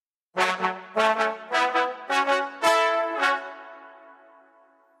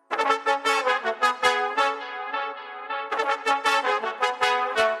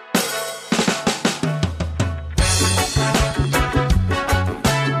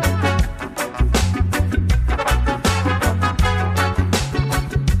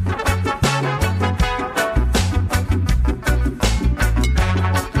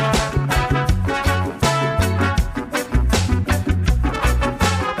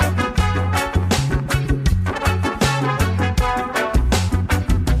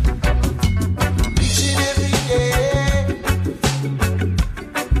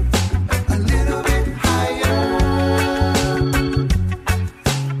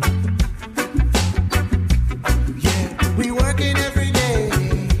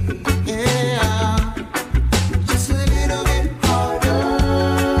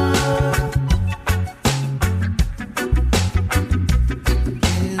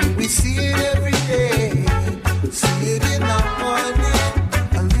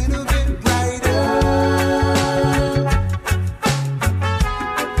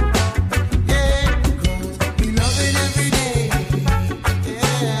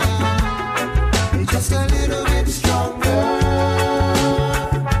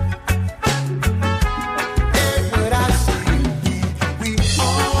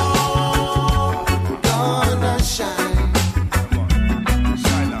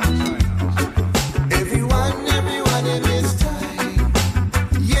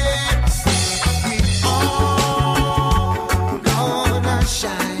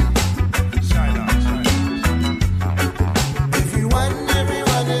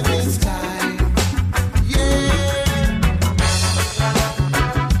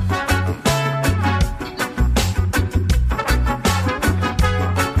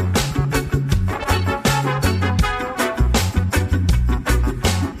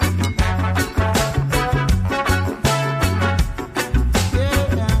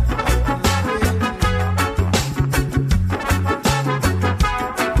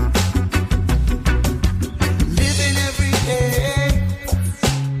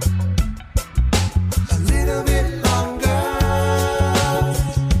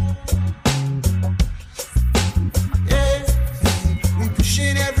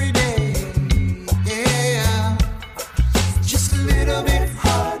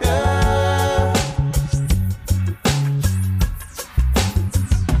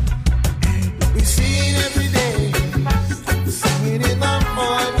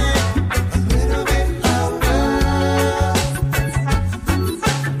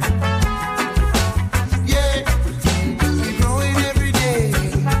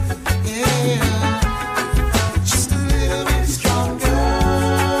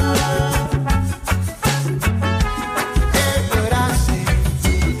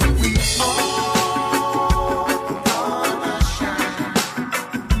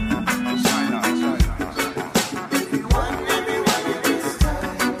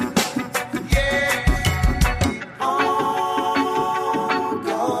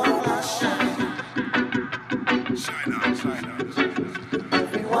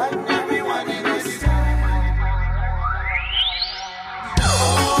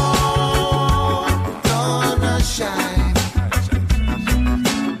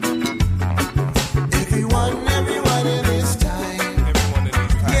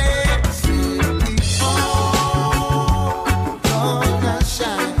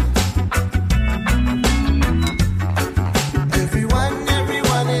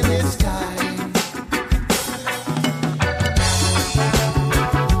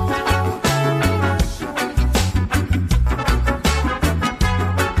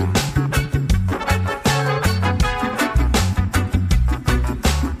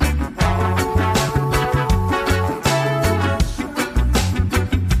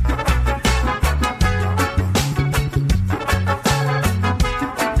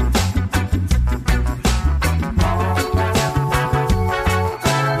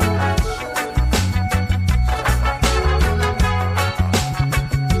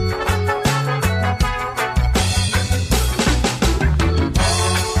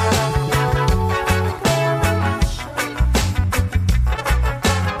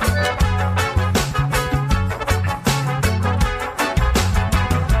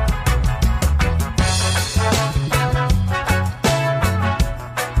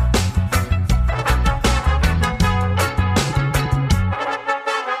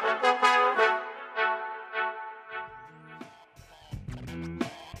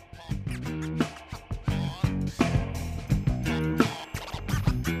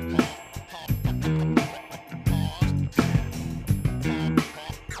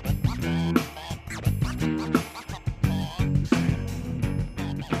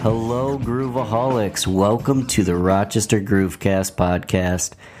Hello, Grooveaholics. Welcome to the Rochester Groovecast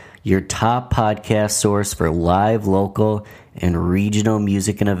podcast, your top podcast source for live, local, and regional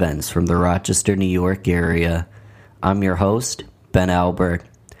music and events from the Rochester, New York area. I'm your host, Ben Albert.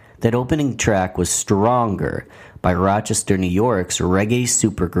 That opening track was Stronger by Rochester, New York's reggae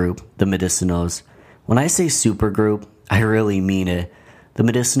supergroup, The Medicinals. When I say supergroup, I really mean it. The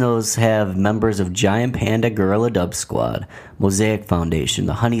Medicinals have members of Giant Panda Gorilla Dub Squad, Mosaic Foundation,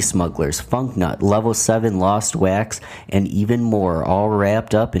 The Honey Smugglers, Funk Nut, Level 7, Lost Wax, and even more, all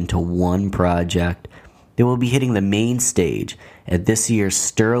wrapped up into one project. They will be hitting the main stage at this year's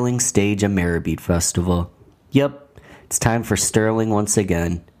Sterling Stage Ameribeat Festival. Yep, it's time for Sterling once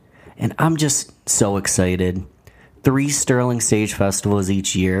again. And I'm just so excited. 3 Sterling Stage Festivals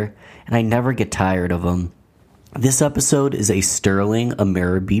each year, and I never get tired of them. This episode is a Sterling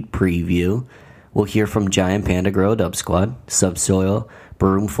Ameribeat preview. We'll hear from Giant Panda Gorilla Dub Squad, Subsoil,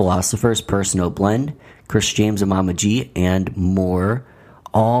 Baroom Philosopher's Personal Blend, Chris James and Mama G, and more.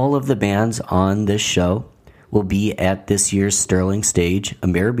 All of the bands on this show will be at this year's Sterling Stage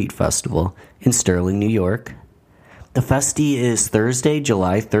Ameribeat Festival in Sterling, New York. The Festi is Thursday,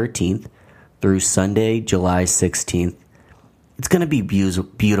 July 13th through Sunday, July 16th. It's going to be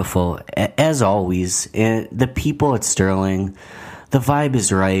beautiful, as always. And the people at Sterling, the vibe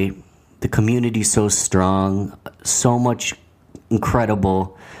is right. The community's so strong, so much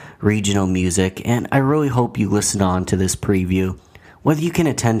incredible regional music. And I really hope you listen on to this preview. Whether you can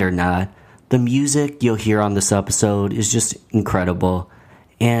attend or not, the music you'll hear on this episode is just incredible.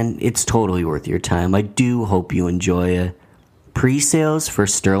 And it's totally worth your time. I do hope you enjoy it. Pre-sales for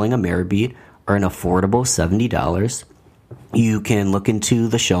Sterling Ameribeat are an affordable $70. You can look into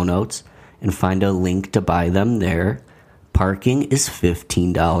the show notes and find a link to buy them there. Parking is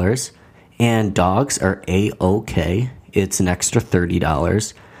 $15, and dogs are A-OK. It's an extra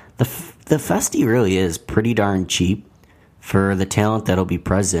 $30. The Festi really is pretty darn cheap for the talent that'll be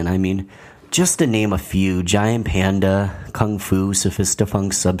present. I mean, just to name a few: Giant Panda, Kung Fu,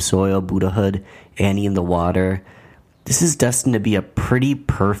 Sophistafunk, Subsoil, Buddhahood, Annie in the Water. This is destined to be a pretty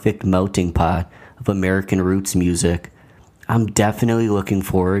perfect melting pot of American roots music. I'm definitely looking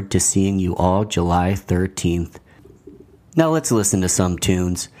forward to seeing you all July 13th. Now let's listen to some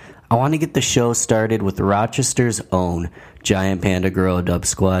tunes. I want to get the show started with Rochester's own Giant Panda Gorilla Dub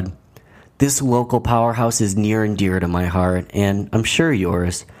Squad. This local powerhouse is near and dear to my heart, and I'm sure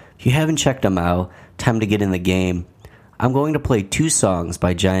yours. If you haven't checked them out, time to get in the game. I'm going to play 2 songs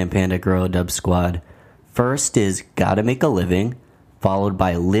by Giant Panda Gorilla Dub Squad. First is Gotta Make a Living, followed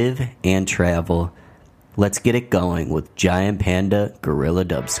by Live and Travel. Let's get it going with Giant Panda Gorilla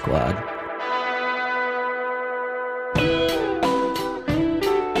Dub Squad.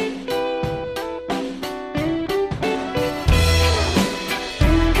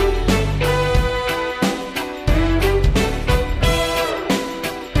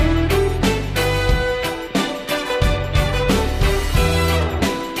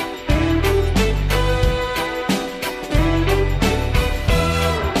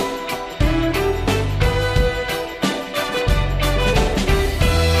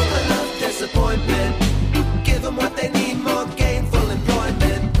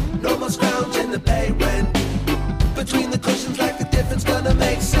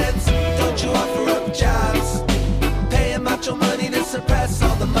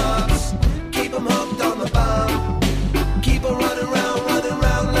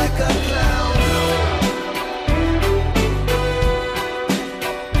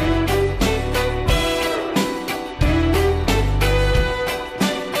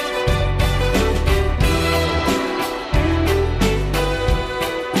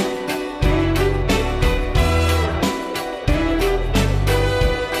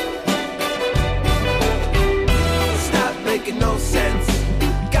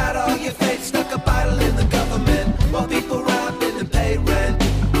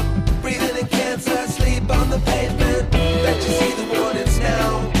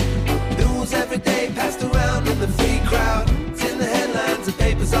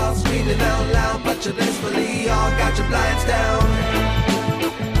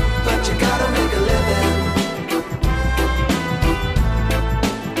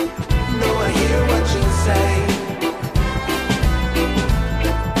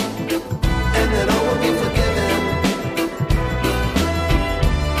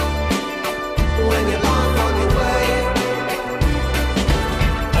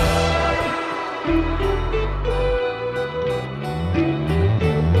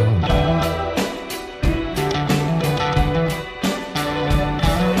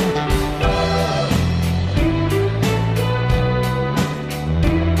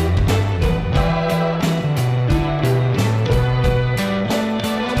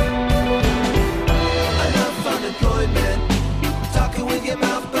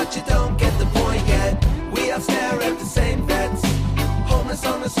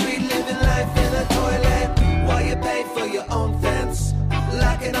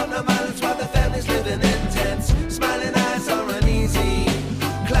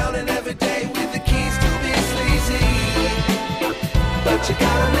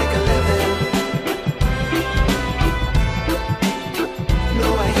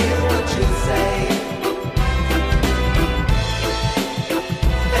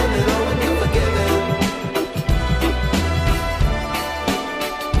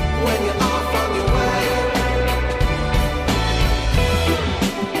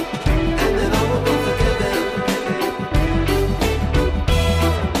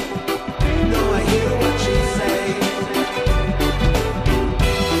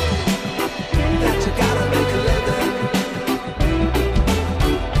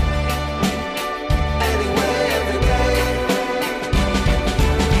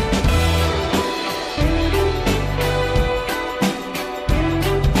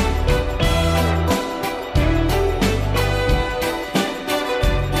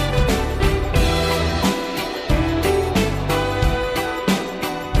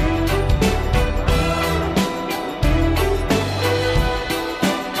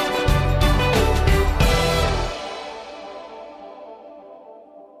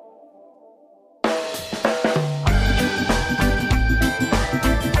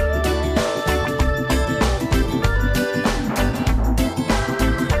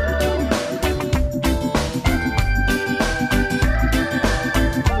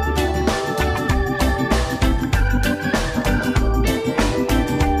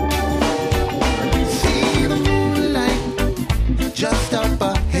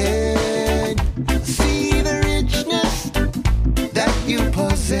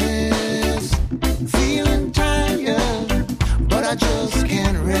 just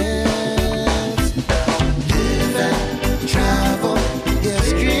can't rest. Live and travel, yes,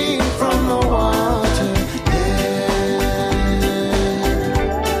 drink from the water, yeah.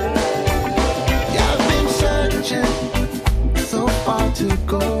 I've been searching so far to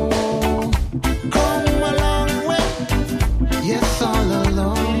go. Come a long way, yes, all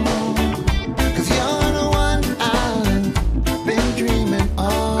alone. 'Cause you're the one I've been dreaming of.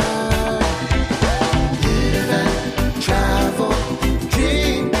 Live and travel,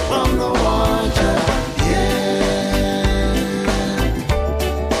 drink from the water, yeah.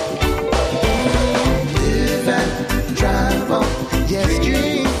 Live and travel, yes,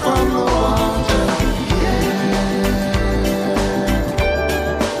 drink from the water, yeah.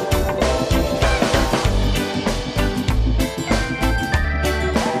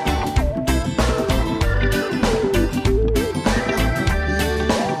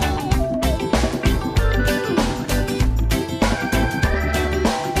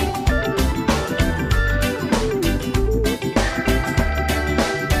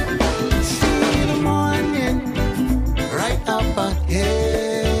 See the morning right up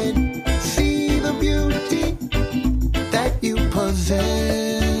ahead. See the beauty that you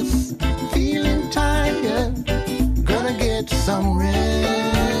possess. Feeling tired, gonna get some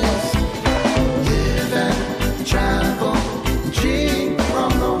rest. Live and travel, drink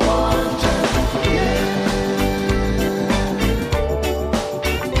from the water, yeah.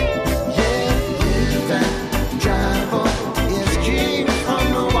 Yeah, live and travel, yes, drink from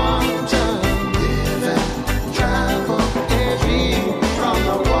the water. Live and travel, yeah, drink from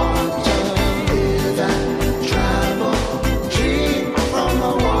the water. Live and travel, drink from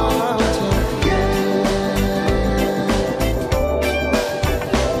the water, yeah.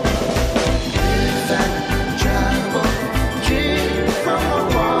 Live and travel, drink from the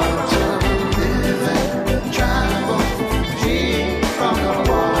water. Live and travel, drink from the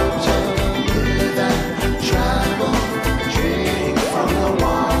water. Live and travel, drink from the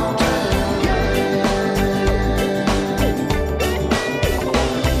water,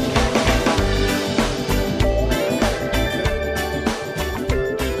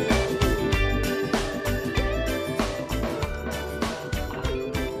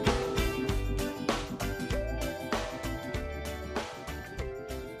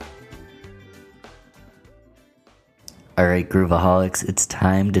 All right, Grooveaholics, it's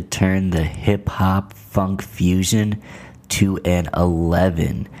time to turn the hip-hop funk fusion to an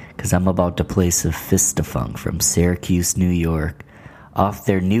 11, because I'm about to play Sophistafunk from Syracuse, New York, off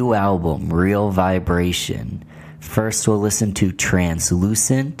their new album, Real Vibration. First, we'll listen to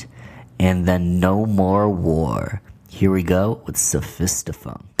Translucent, and then No More War. Here we go with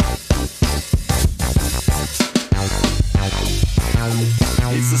Sophistafunk.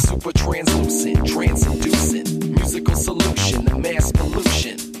 It's a super translucent, transducing musical solution to mass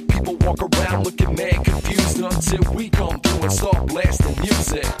pollution. People walk around looking mad confused until we come through and start blasting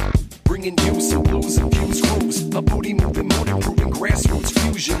music. Bringing you some blues infused grooves, a booty moving, mood improving grassroots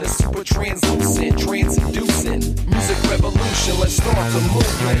fusion. A super translucent, transducing music revolution. Let's start the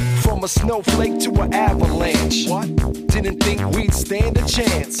movement from a snowflake to an avalanche. What? Didn't think we'd stand a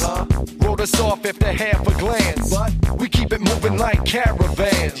chance. Wrote us off after half a glance. But we keep it moving like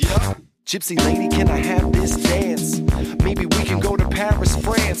caravans. Yeah. Gypsy lady, can I have this dance? Maybe we can go to Paris,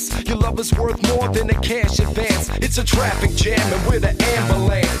 France. Your love is worth more than a cash advance. It's a traffic jam and we're the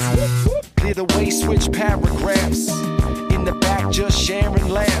ambulance. Clear the way, switch paragraphs. In the back, just sharing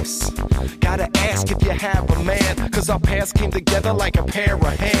laughs. Gotta ask if you have a man, 'cause our paths came together like a pair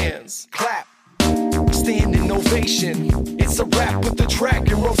of hands. Clap. Standing ovation. It's a rap with the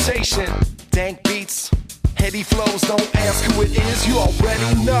track in rotation. Dank beats, heady flows, don't ask who it is, you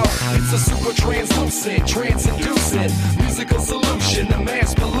already know. It's a super translucent, transducing musical solution to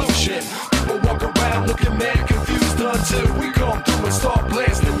mass pollution. People walk around looking mad confused until we come through and start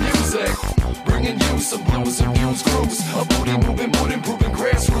blasting music. Bringing you some blues infused grooves, a booty moving, mood improving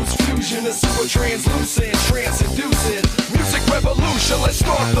grassroots fusion. A super translucent, transducing music revolution. Let's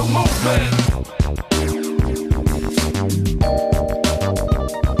start the movement.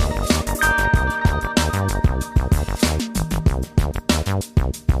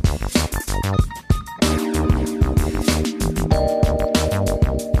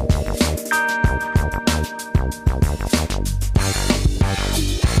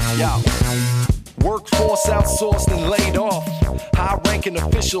 Workforce outsourced and laid off. High-ranking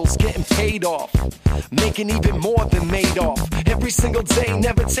officials getting paid off. Making even more than made off. Every single day,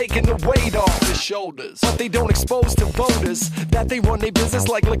 never taking the weight off their shoulders. But they don't expose to voters that they run their business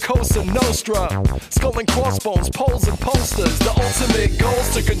like La Cosa Nostra. Skull and crossbones, poles and posters. The ultimate goal's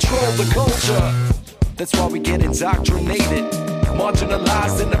to control the culture. That's why we get indoctrinated.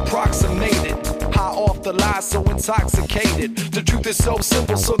 marginalized and approximated. High off the lies, so intoxicated. The truth is so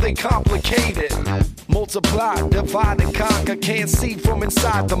simple, so they complicate it. Multiply, divide, and conquer. Can't see from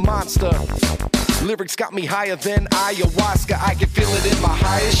inside the monster. Lyrics got me higher than ayahuasca. I can feel it in my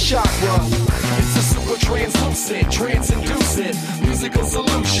highest chakra. It's a super translucent, transinducing musical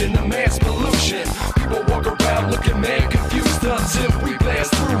solution to mass pollution. People walk around looking mad confused until we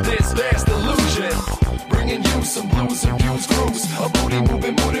blast through this vast illusion. Bringing you some blues infused grooves, a booty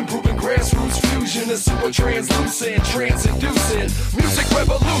moving, mood improving grassroots fusion. A super translucent, transinducing music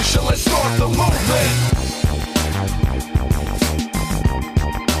revolution. Let's start the movement.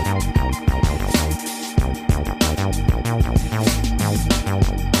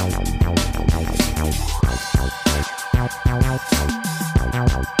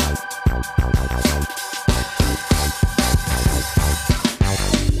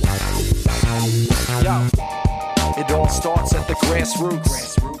 It all starts at the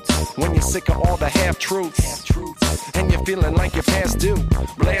grassroots. When you're sick of all the half-truths and you're feeling like you're past due,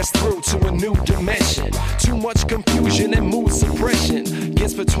 blast through to a new dimension. Too much confusion and mood suppression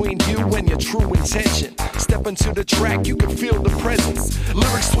gets between you and your true intention. Step into the track, you can feel the presence.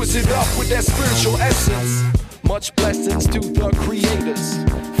 Lyrics twisted up with that spiritual essence. Much blessings to the creators,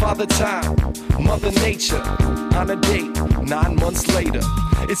 Father Time, Mother Nature. On a date, 9 months later,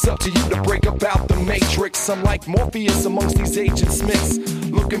 it's up to you to break about the matrix. I'm like Morpheus amongst these agent Smiths,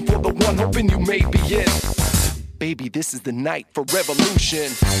 looking for the one, hoping you may be it. Baby, this is the night for revolution.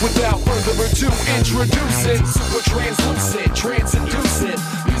 Without further ado, introducing super translucent, transinducing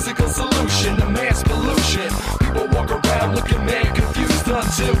musical solution to mass pollution. People walk around looking mad confused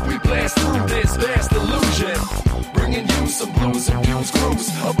until we blast through this vast illusion. Bringing you some blues infused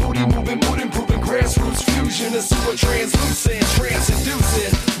grooves, a booty moving, mood improving grassroots fusion. A super translucent,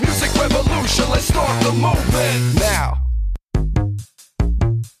 transinducing music revolution. Let's start the movement now.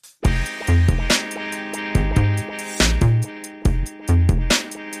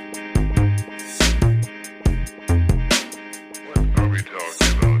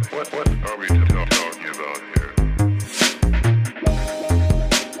 What are we talking about here?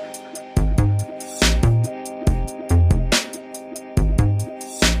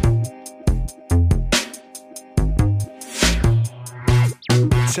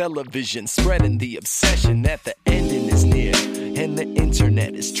 Television spreading the obsession that the ending is near, and the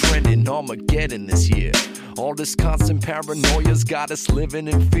internet is trending Armageddon this year. All this constant paranoia's got us living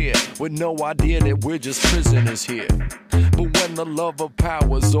in fear, with no idea that we're just prisoners here. But when the love of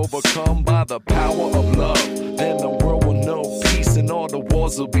power's overcome by the power of love, then the world will know peace and all the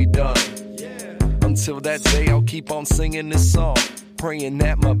wars will be done. Until that day, I'll keep on singing this song, praying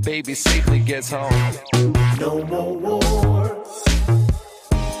that my baby safely gets home. No more war,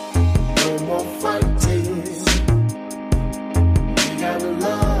 no more fighting. We gotta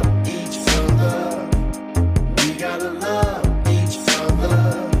love each other. We gotta love each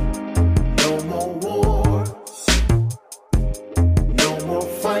other. No more war, no more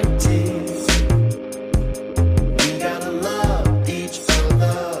fighting. We gotta love each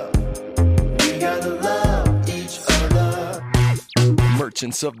other. We gotta love each other.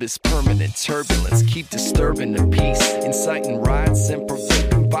 Merchants of this permanent turbulence keep disturbing the peace, inciting riots and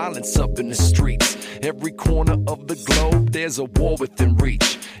provoking violence up in the streets. Every corner of the globe, there's a war within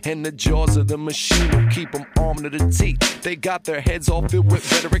reach, and the jaws of the machine will keep them armed to the teeth. They got their heads all filled with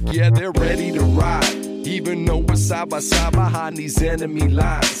rhetoric, yeah, they're ready to ride. Even though we're side by side behind these enemy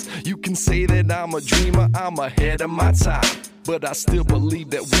lines. You can say that I'm a dreamer, I'm ahead of my time, but I still believe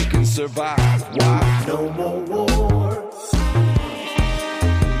that we can survive. Why? No more war,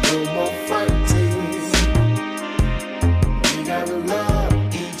 no more fighting. We gotta love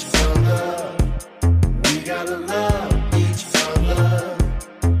each other. We gotta love each other.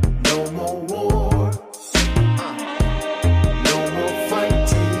 No more war, no more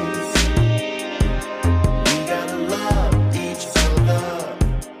fighting. We gotta love each other.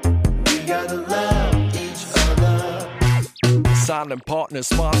 We gotta love each other. Silent partners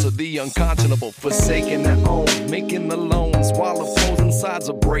sponsor the unconscionable, forsaking their own, making the loans while opposing sides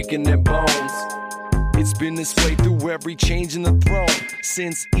are breaking their bones. It's been this way through every change in the throne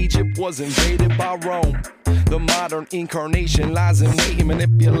since Egypt was invaded by Rome. The modern incarnation lies in wait,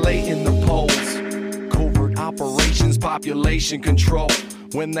 manipulating the polls. Covert operations, population control.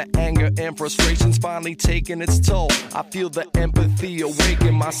 When the anger and frustration's finally taking its toll, I feel the empathy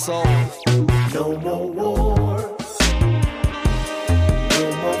awaken my soul. No more war,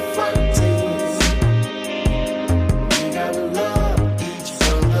 no more fighting. We gotta love each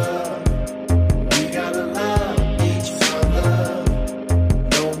other. We gotta love each other.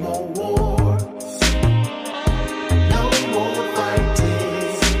 No more war, no more fighting.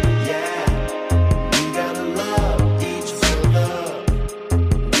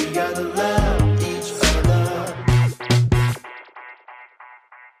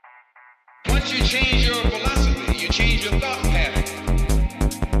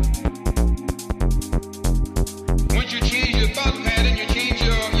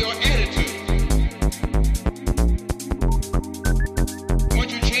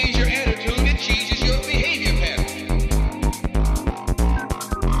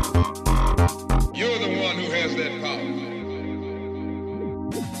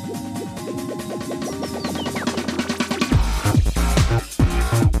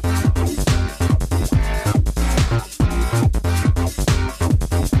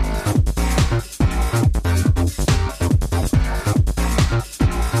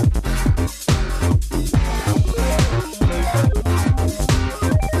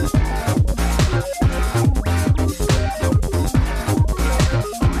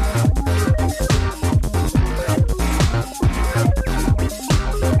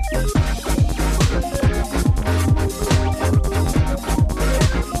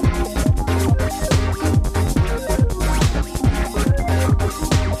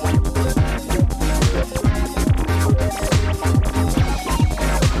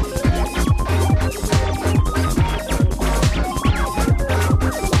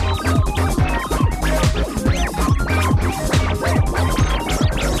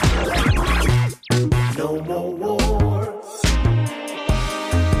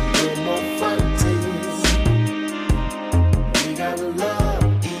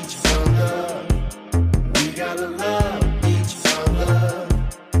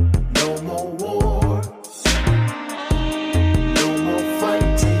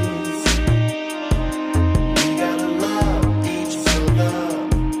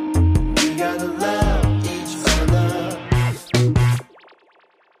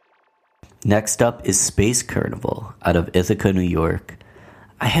 Next up is Space Carnival out of Ithaca, New York.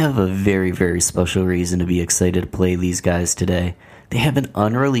 I have a very, very special reason to be excited to play these guys today. They have an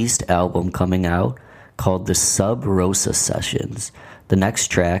unreleased album coming out called the Sub Rosa Sessions. The next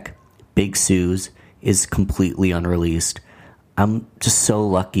track, Big Suze, is completely unreleased. I'm just so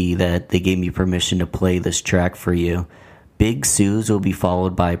lucky that they gave me permission to play this track for you. Big Suze will be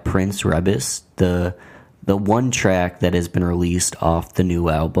followed by Prince Rebus, the one track that has been released off the new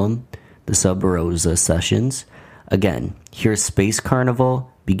album, the Sub Rosa Sessions. Again, here's Space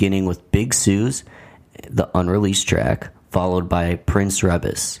Carnival, beginning with Big Suze, the unreleased track, followed by Prince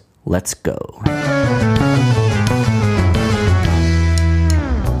Rebus. Let's go.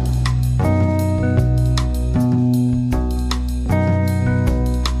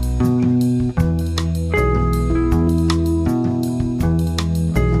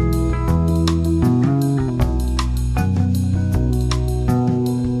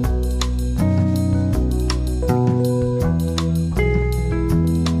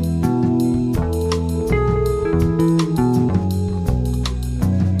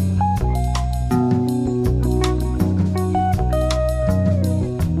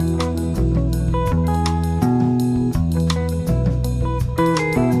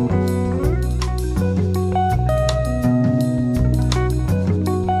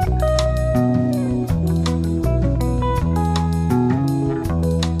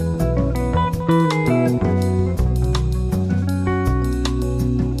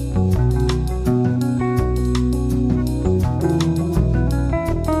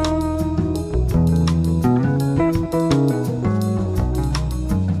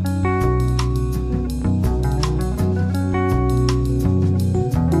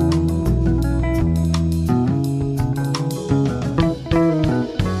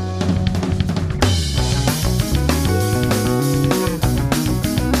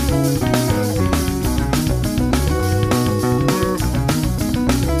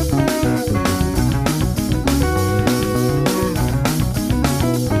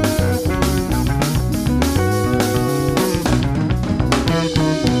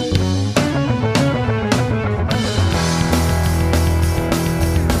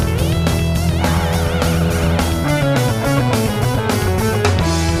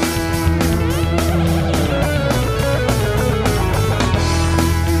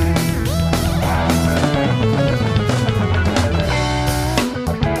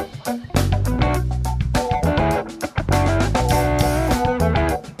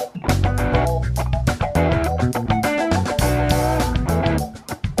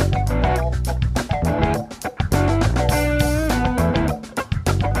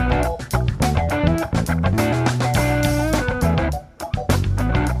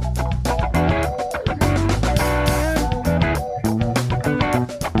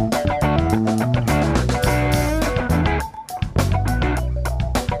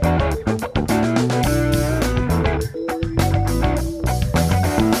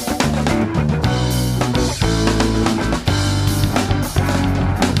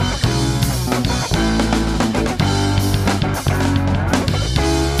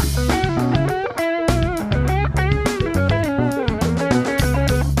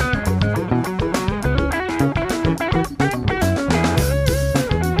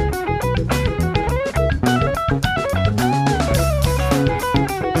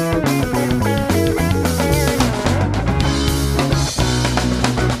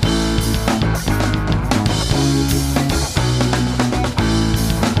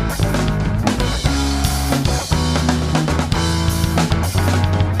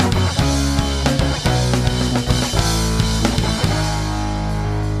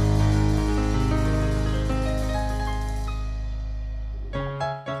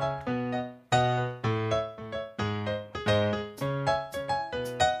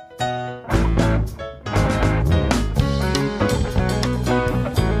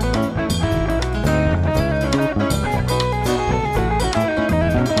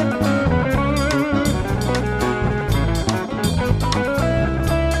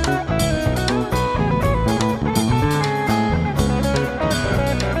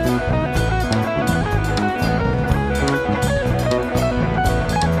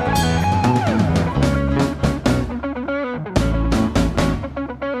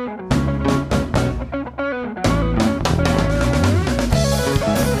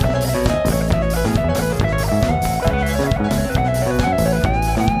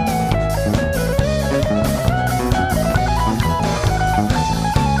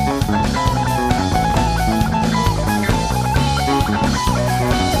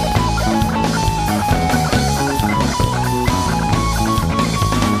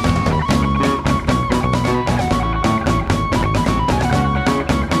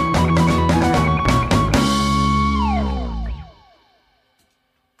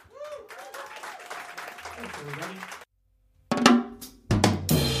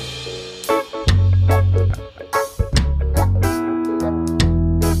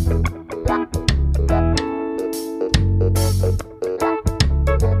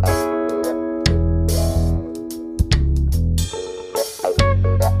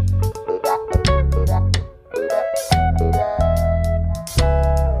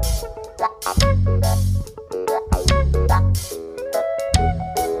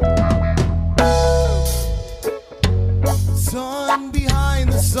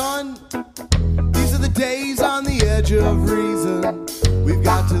 sun. These are the days on the edge of reason. We've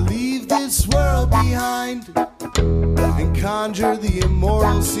got to leave this world behind and conjure the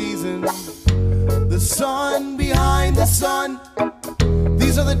immortal season. The sun behind the sun.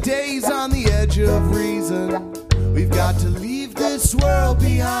 These are the days on the edge of reason. We've got to leave this world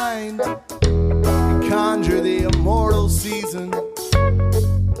behind and conjure the immortal season.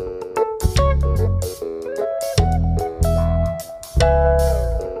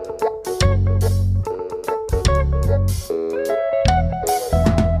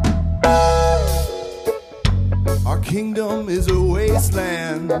 Our kingdom is a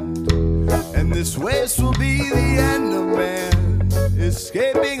wasteland, and this waste will be the end of man.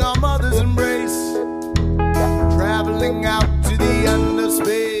 Escaping our mother's embrace, traveling out to the end of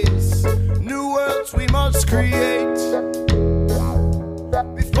space. New worlds we must create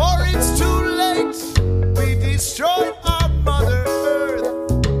before it's too late. We destroyed our mother earth.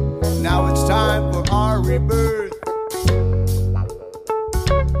 Now it's time for our rebirth.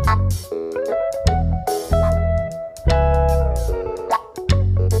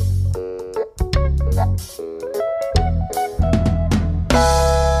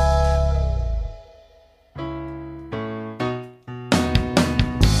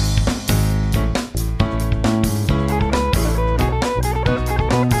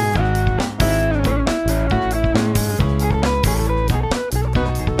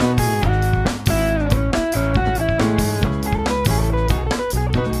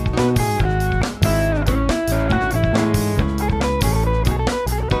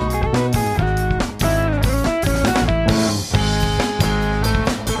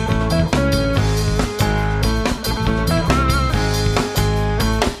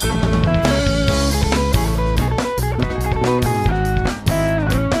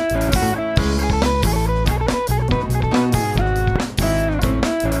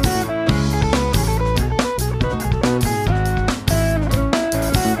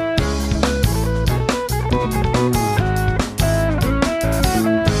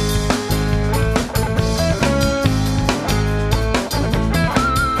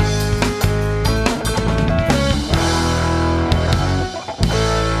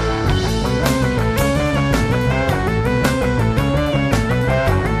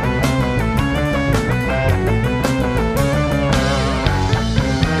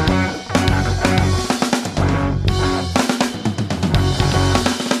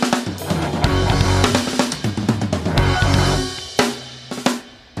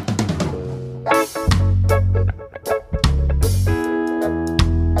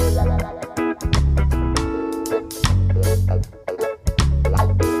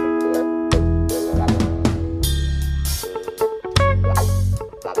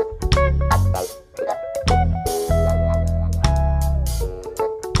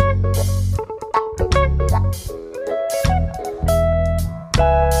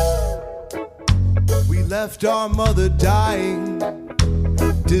 Left our mother dying,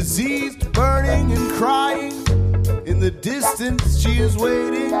 diseased, burning and crying. In the distance she is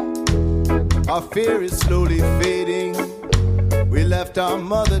waiting. Our fear is slowly fading. We left our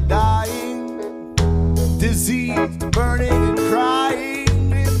mother dying, diseased, burning and crying.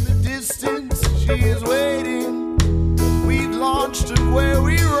 In the distance she is waiting. We've launched and where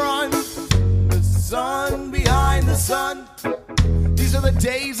we run. The sun behind the sun. These are the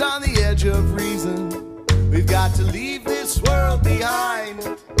days on the edge of reason. We've got to leave this world behind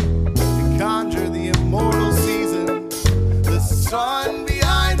and conjure the immortal season. The sun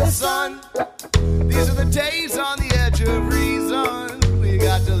behind the sun. These are the days on the edge of reason. We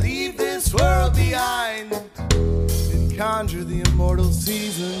got to leave this world behind and conjure the immortal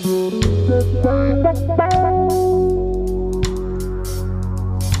season.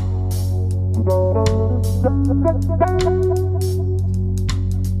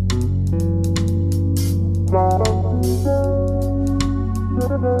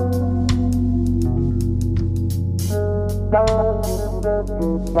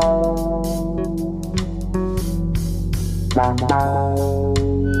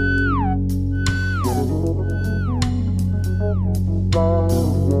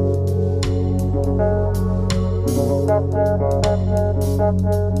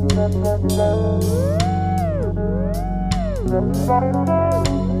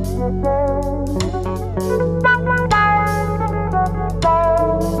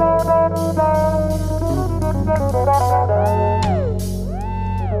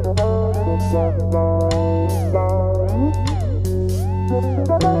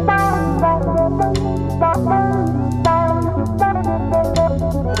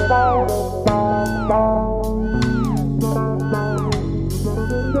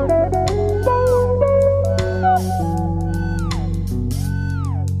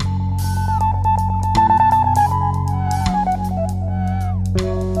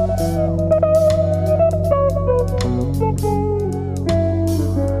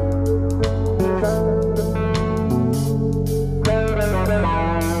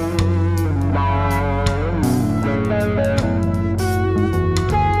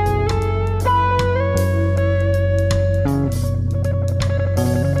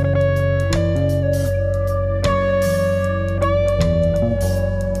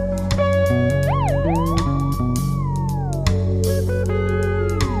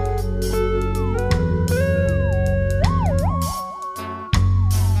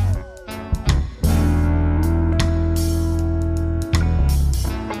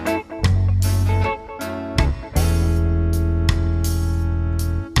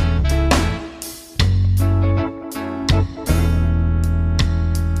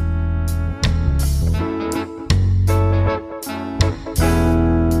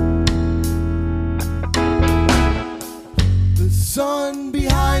 Sun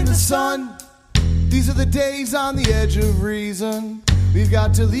behind the sun. These are the days on the edge of reason. We've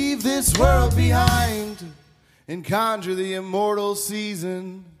got to leave this world behind and conjure the immortal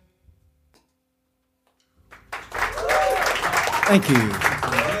season. Thank you.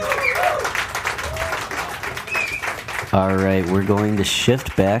 All right, we're going to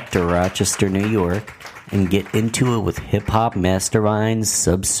shift back to Rochester, New York, and get into it with hip-hop masterminds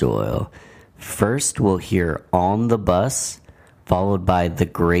Subsoil. First, we'll hear On the Bus, followed by The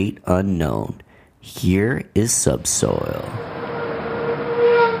Great Unknown. Here is Subsoil.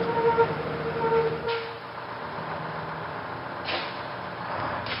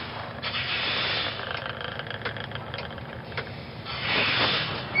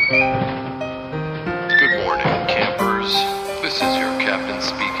 Good morning, campers. This is your captain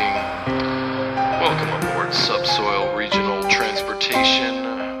speaking. Welcome aboard Subsoil Regional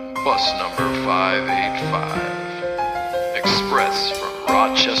Transportation, bus number 585. Express from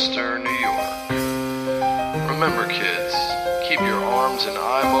Rochester, New York. Remember, kids, keep your arms and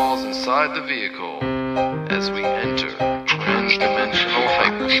eyeballs inside the vehicle as we enter transdimensional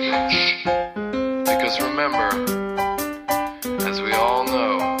hyperspace. Because remember, as we all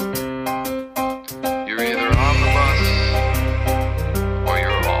know, you're either on the bus or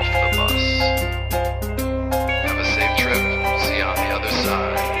you're off the bus. Have a safe trip. See you on the other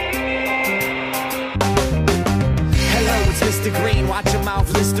side. Hello, it's Mr. Green, watch your mouth,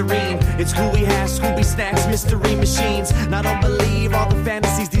 Listerine. It's Gooey Hash, Scooby Snacks, Mystery Machines. Now don't believe all the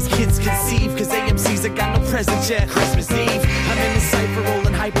fantasies these kids conceive, cause AMC's have got no presents yet. Christmas Eve, I'm in the cypher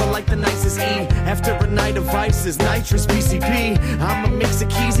rolling hyper like the nicest E. After a night of vices, nitrous PCP. I'm a mix of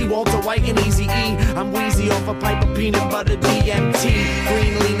Keezy, Walter White, and Easy E. I'm wheezy off a pipe of peanut butter DMT.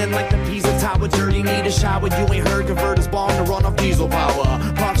 Green leaning like the Pisa Tower, dirty need a shower. You ain't heard converters born to run off diesel power.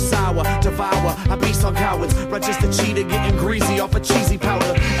 Puff sour, devour, I beast on cowards. Rochester cheetah getting greasy off a cheesy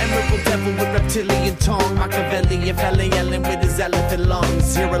powder. Emerald devil with reptilian tongue. Machiavelli and Fella yelling with his elephant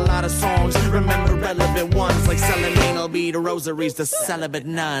lungs. Hear a lot of songs, remember relevant ones. Like selling anal bead rosaries to celibate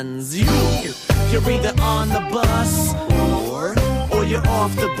nuns. You're either on the bus or you're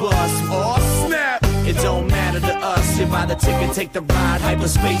off the bus. Oh snap! It don't matter to us. You buy the ticket, take the ride,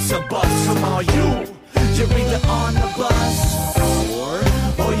 hyperspace or bus. Come on, you're either on the bus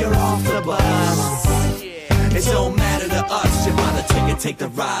or you're off the bus. It don't matter to us. You buy the ticket, take the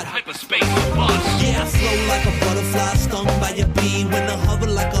ride, hyperspace or bus. Yeah, I flow like a butterfly stung by a bee. When I hover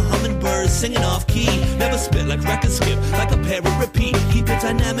like a hummingbird, singing off key. Never spit like record skip, like a pair of repeat. Keep it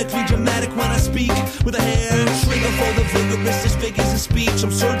dynamically dramatic when I speak. With a hair trigger for the vigorous disfigures of speech.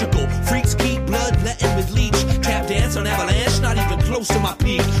 I'm surgical, freaks keep blood letting with leech. Tap dance on avalanche, not even close to my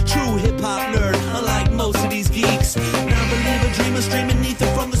peak. True hip-hop nerd, unlike most of these geeks. Non-believer, dreamer, streaming ether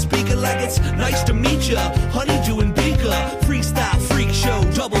from the speaker like it's nice to meet ya. Honeydew and Beaker, freestyle freak show,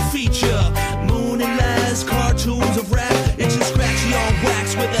 double feature. Moon and Laz, cartoons of rap. It's just scratchy on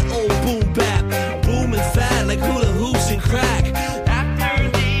wax with that old boom bap. Boom and fat like hula hoops and crack. After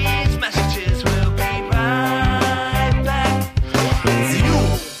these messages, we'll be right back.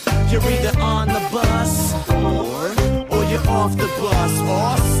 You're either on the bus or you're off the bus.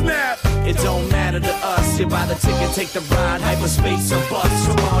 Oh snap! It don't matter to us. You buy the ticket, take the ride, hyperspace or bus.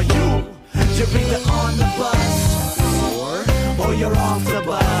 Come on, you're either on the bus or you're off the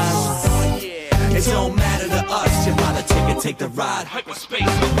bus. It don't matter to us. You buy the ticket, take the ride, hyperspace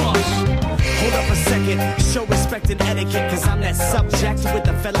or bus. Hold up a second, show respect and etiquette, cause I'm that subject with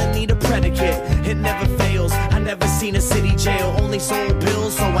a felony to predicate. It never fails, I never seen a city jail. Only sold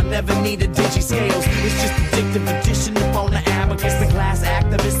pills, so I never needed digi-scales. It's just addictive addition upon the abacus. The class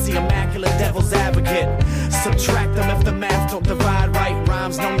activist, the immaculate devil's advocate. Subtract them if the math don't divide right.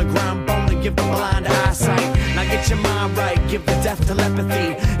 Rhymes known to grind bone and give the blind eyesight. Now get your mind right, give the deaf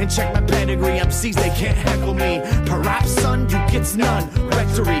telepathy. And check my pedigree, MCs, they can't heckle me. Perhaps, son, you gets none.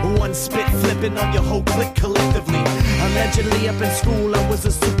 Rectory, one spit flipping on your whole clique collectively. Allegedly up in school, I was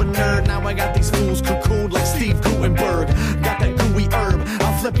a super nerd. Now I got these fools cocooned like Steve Gutenberg. Got that gooey herb,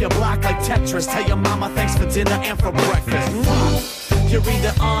 I'll flip your block like Tetris. Tell your mama thanks for dinner and for breakfast. You're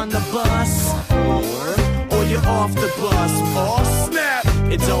either on the bus or you're off the bus. Oh snap!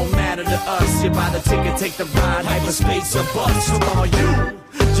 It don't matter to us. You buy the ticket, take the ride, hyperspace or bus. Come on, you're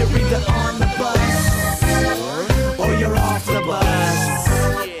either on the bus or you're off the bus.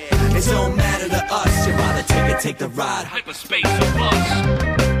 It don't matter to us. You buy the ticket, take the ride, hyperspace or bus.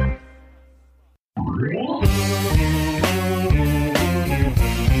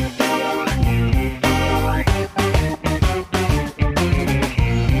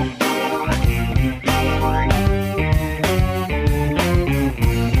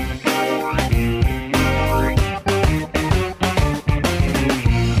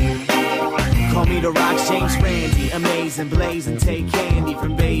 James Randy, amazing, blazing, take candy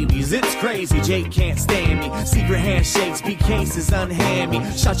from babies. It's crazy, Jake can't stand me. Secret handshakes, beat cases, unhand me.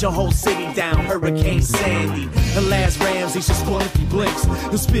 Shut your whole city down, Hurricane Sandy. The last Ramsey should spoil if he blinks.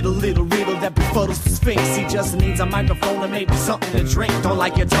 He'll spit a little riddle that befuddles the Sphinx. He just needs a microphone and maybe something to drink. Don't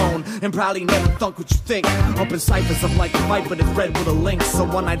like your tone, and probably never thunk what you think. Up in ciphers, I'm like a fight, but it's red with a link. So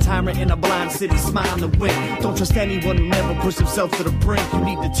one-night timer in a blind city, smile and wink. Don't trust anyone who never pushed himself to the brink. You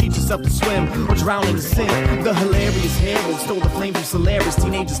need to teach yourself to swim or drown in the sin. The hilarious herald stole the flame from Solaris.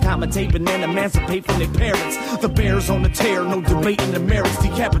 Teenagers commentating and emancipate from their parents. The bears on the tear, no debating the merits.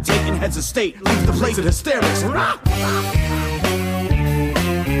 Decapitating heads of state, leave the place of hysterics.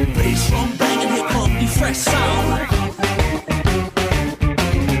 Bass drum banging, here come the fresh sound.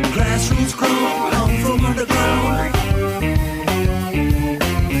 Grassroots grown, come from underground.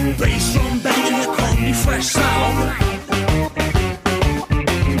 Bass drum banging, here come the fresh sound.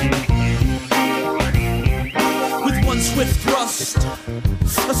 Swift thrust,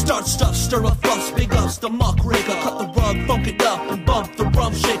 I start stuff, stir up fuss, big ups, the muckraker, cut the rug, funk it up, and bump the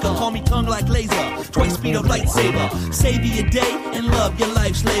rum shaker, call me tongue like laser, twice speed of lightsaber, save you a day, and love your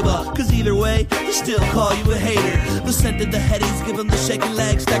life's labor, cause either way, they still call you a hater, the scent of the headies, give them the shaking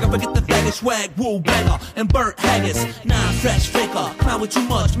legs, stagger, forget the faggot swag, woo banger, and burnt haggis, nah, fresh faker, clown with too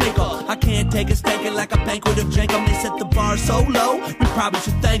much maker, I can't take it, stankin' like a banquet of jankum, they set the bar so low, we probably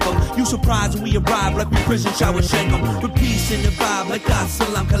should thank them, you surprised when we arrive, like we prison shower shank them, with peace in the vibe like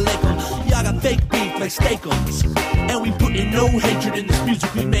Assalam Alaikum. Y'all got fake beef like steakums. And we put in no hatred in this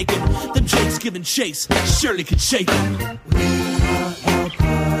music we making. Them jakes giving chase, surely could shake them. We are all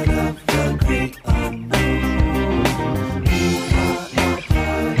part of the great unknown. We are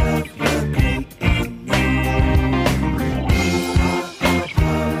all part of the great unknown. We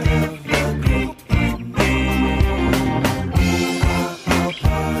are all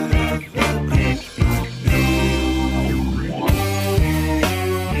part of the great unknown.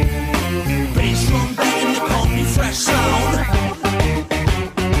 We are all part of the great fresh sound.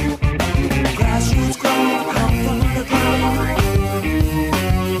 Grassroots grown, come from underground.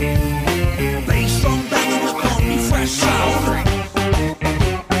 Bass drum banging, they call me fresh sound.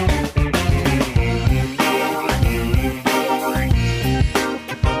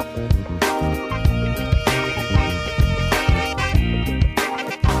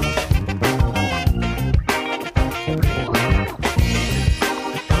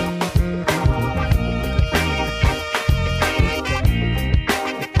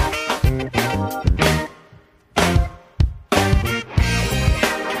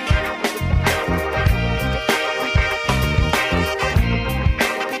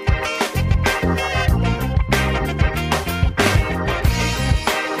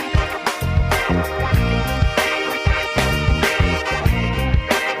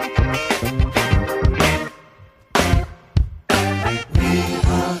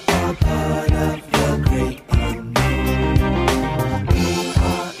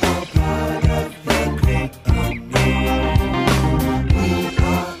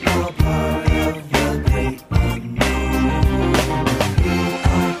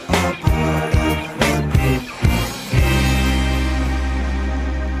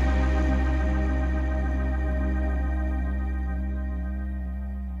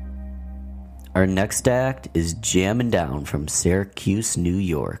 Our next act is Jammin' Down from Syracuse, New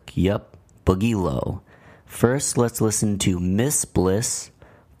York. Yup, Boogie Low. First, let's listen to Miss Bliss,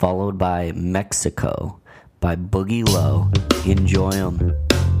 followed by Mexico by Boogie Low. Enjoy 'em.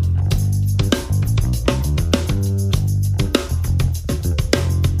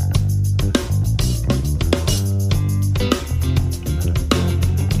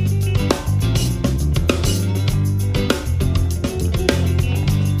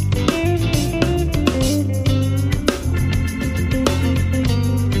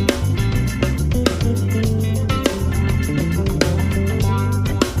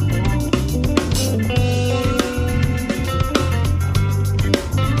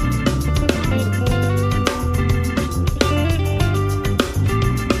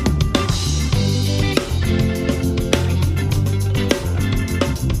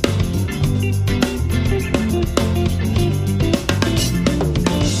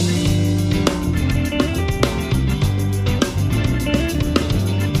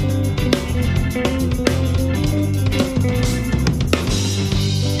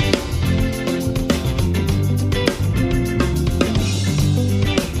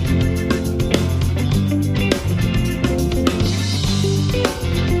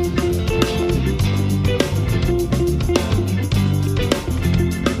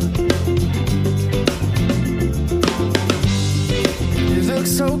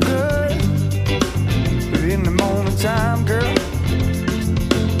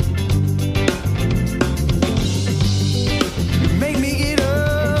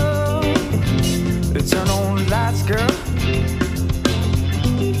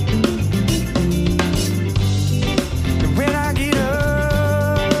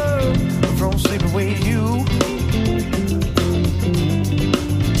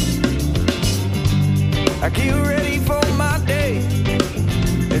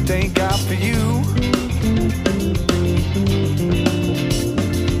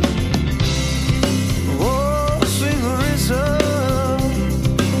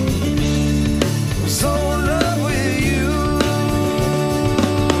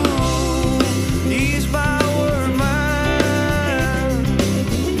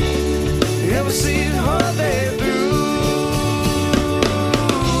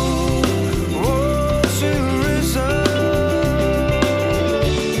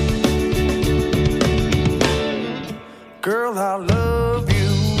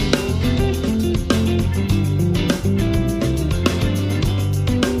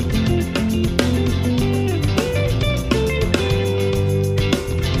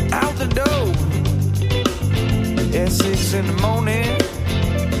 in the morning.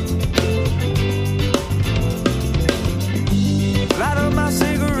 Light up my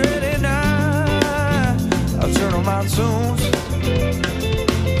cigarette and I'll turn on my tunes.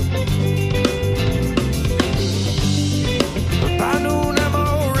 By noon I'm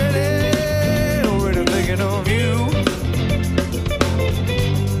already thinking of you.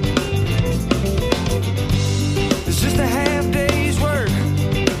 It's just a half day's work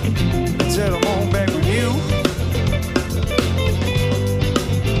until I'm on back with you.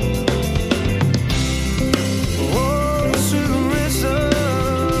 Oh, Sugarissa,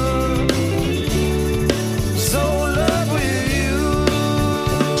 so in love with you.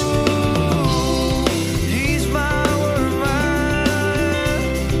 Ease my word mind.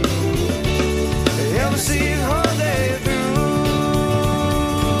 Help me see it all day through.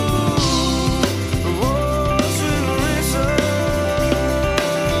 Oh, Sugarissa,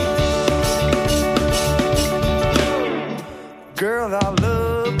 girl, I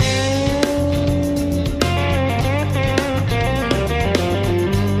love you.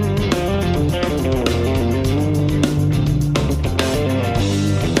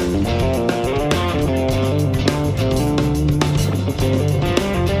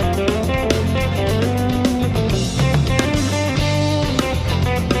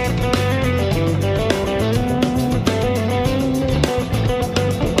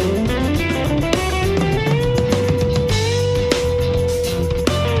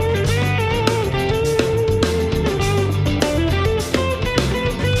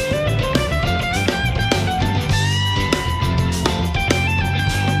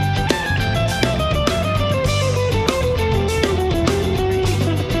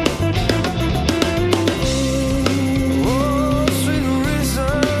 Oh, Sugarissa,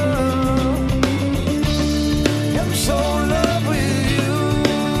 I'm so in love with you.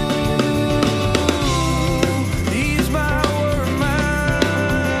 Ease my word mind.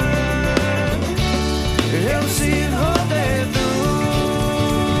 Help me see it all day through.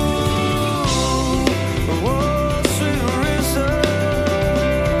 Oh, Sugarissa,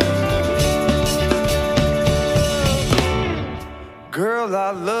 girl,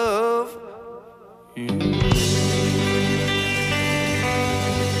 I love you.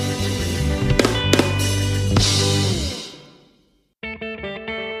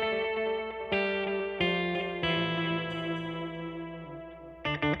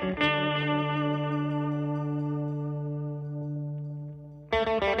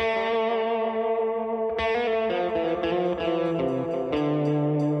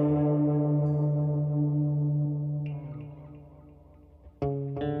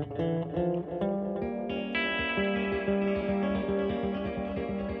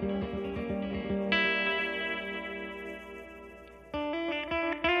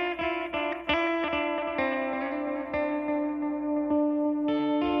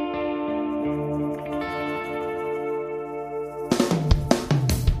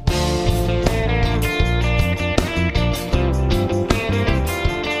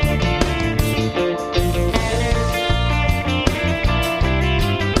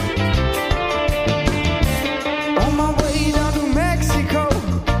 On my way down to Mexico,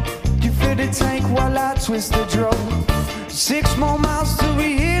 you fill the tank while I twist the drum. 6 more miles till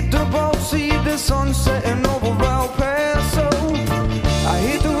we hit the boat, see the sun setting over El Paso. I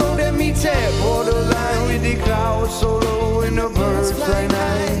hit the road that meets that borderline with the clouds so low and the birds fly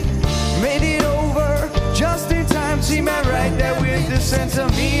night. Made it over just in time, see me right there with the Santa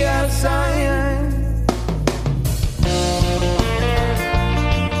Mia sign.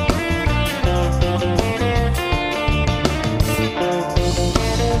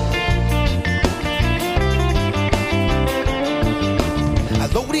 I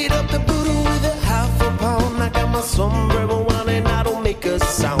loaded up the Buddha with a half a pound. I got my sombrero on and I don't make a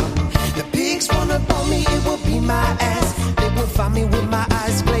sound. The pigs run up on me, it will be my ass. They will find me with my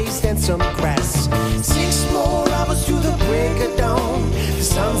eyes glazed and some grass. 6 more hours to the break of dawn. The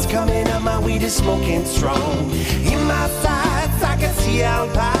sun's coming up, my weed is smoking strong. In my sights, I can see El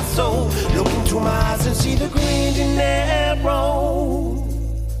Paso. Look into my eyes and see the Green Dinero.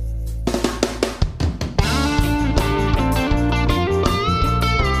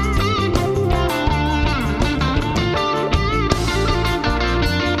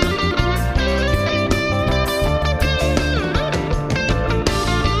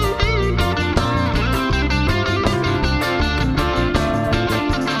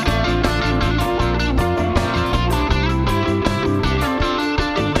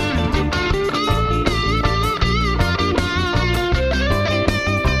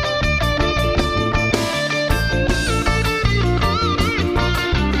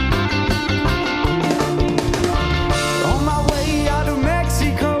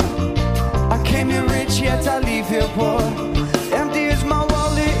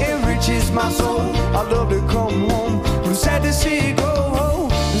 to come home. I'm sad to see you go home.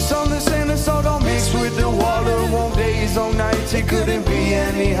 The sun is in the salt don't mix with the water. Warm days, all nights, it couldn't be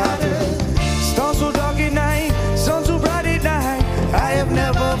any hotter. Stars so dark at night, sun so bright at night. I have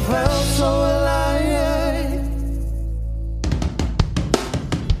never felt so alive.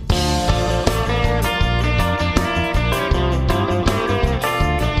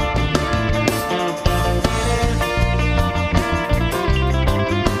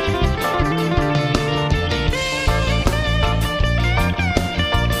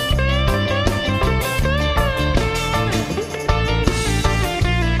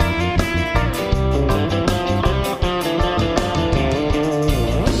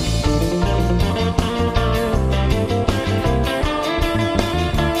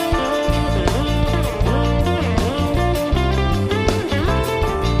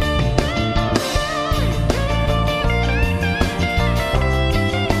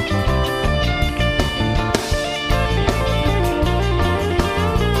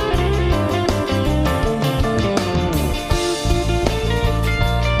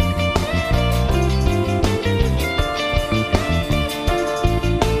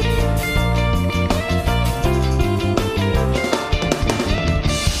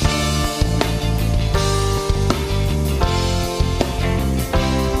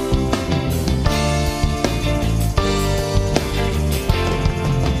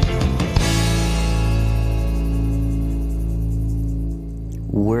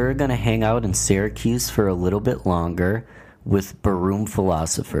 We're going to hang out in Syracuse for a little bit longer with Baroom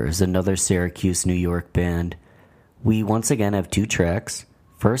Philosophers, another Syracuse, New York band. We once again have two tracks.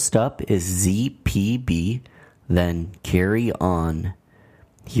 First up is ZPB, then Carry On.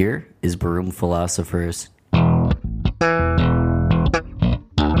 Here is Baroom Philosophers.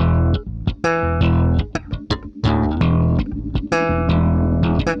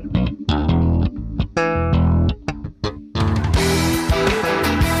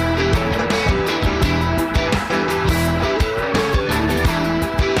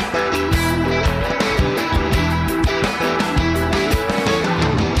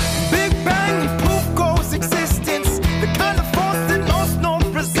 Big bang and poof goes existence. The kind of force that knows no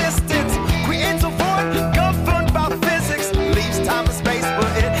resistance. Creates a void governed by physics. Leaves time and space,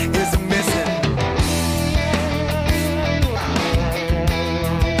 but it is missing.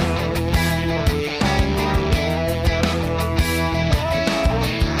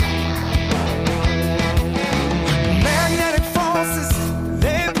 Magnetic forces,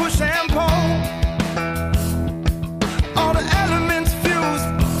 they push and pull. All the elements fused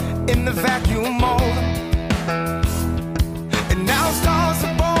in the vacuum mold. And now stars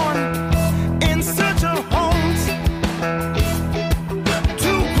are born in search of homes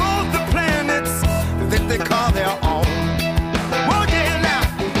to grow the planets that they call their own. Well, yeah, now.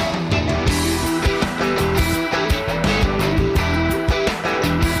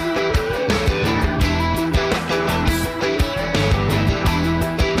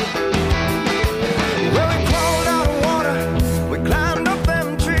 Well, we crawled out of water, we climbed up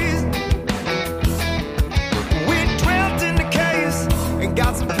them trees, we dwelt in the caves and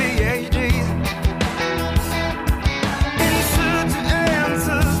got some PhDs. In search of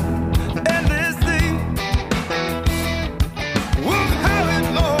answers, endlessly, we'll have it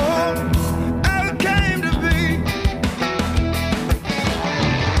all as it came to be.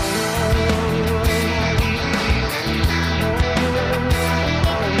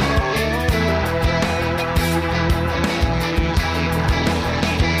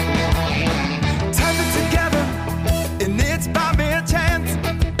 Type it together, and it's by mere chance.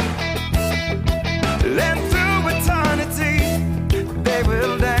 Led through eternity, they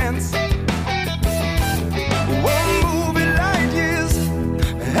will dance. One movie light years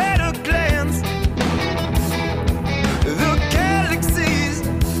at a glance. The galaxies,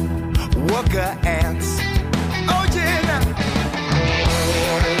 worker ants. Oh yeah, now.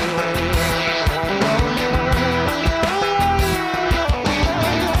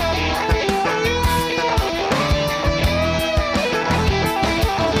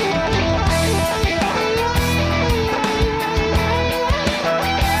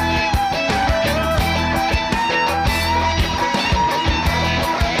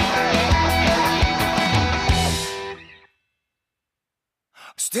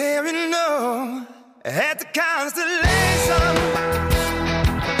 Staring up at the constellation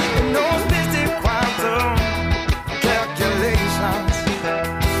and those mystic quantum calculations,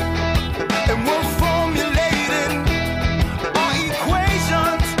 and we're formulating our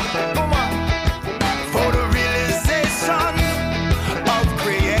equations for the realization of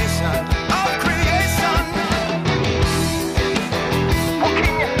creation. Oh,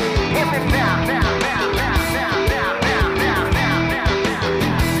 can you hear me now?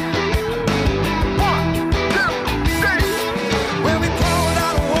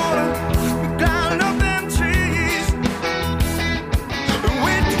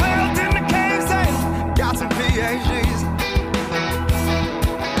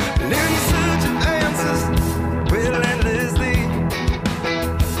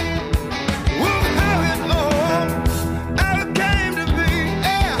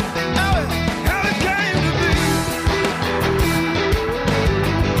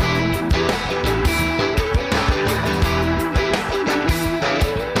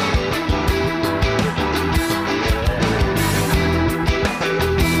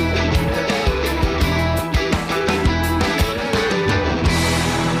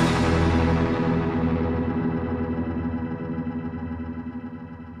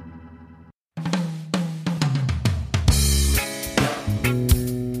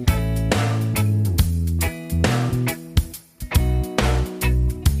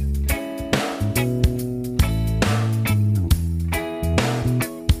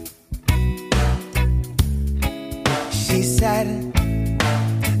 bed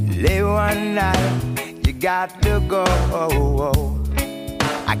late one night, you got to go.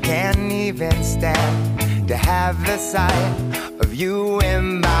 I can't even stand to have the sight of you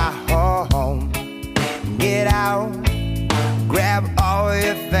in my home. Get out, grab all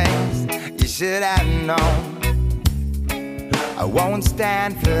your things you should have known. I won't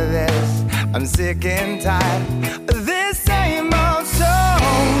stand for this, I'm sick and tired of this same old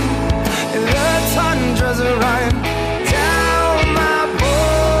song. The tundras are running down my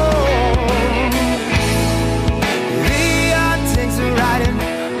bones. The Arctics are riding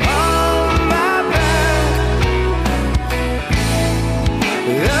on my back.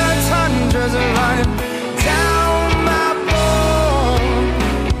 The tundras are running down my bones.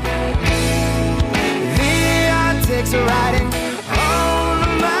 The Arctics are riding on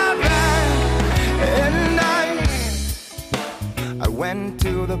my back. And I went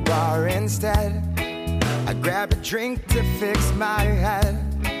to the bar instead. I grabbed a drink to fix my head.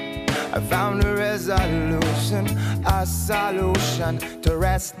 I found a resolution, a solution to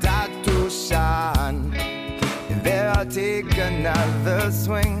restitution. And there I'll take another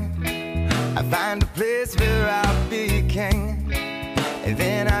swing. I find a place where I'll be king. And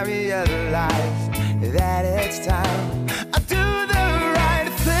then I realize that it's time I do the right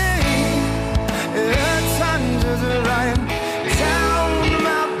thing. The tundras are running down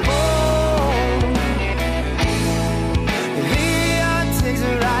my bones. The Arctics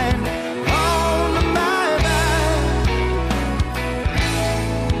are riding on my back.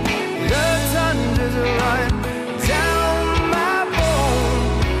 The tundras are running down my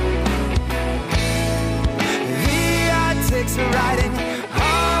bones. The Arctics are riding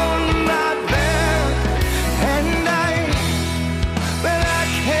on my back. And I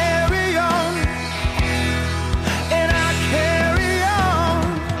carry on. And I carry on.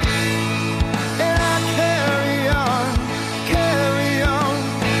 And I carry on. Carry on.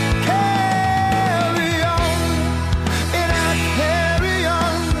 Carry on. And I carry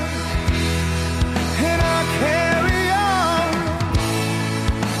on. And I carry on.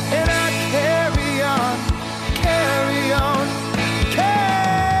 And I carry on. Carry on.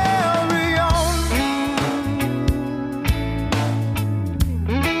 Carry on.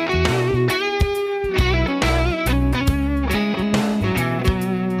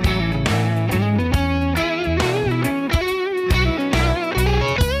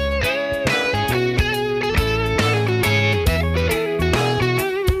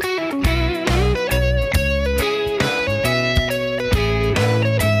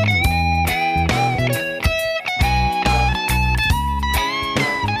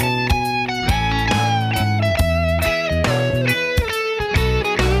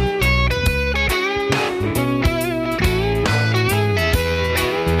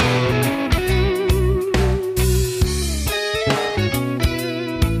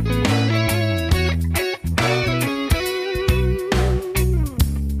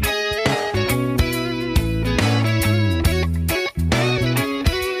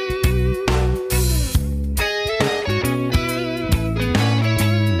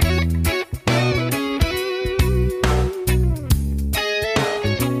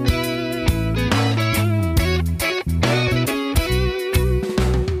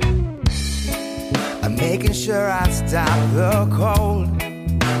 I'm making sure I stop the cold.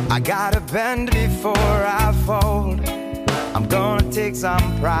 I gotta bend before I fold. I'm gonna take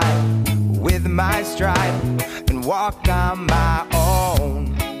some pride with my stride and walk on my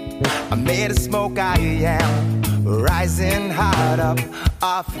own. I'm made of smoke, I am rising hot up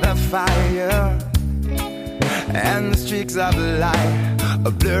off the fire. And the streaks of light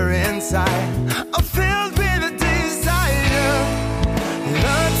are blurring inside. I'm filled with a desire.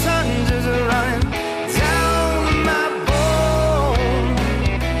 The tundras are running down my bones.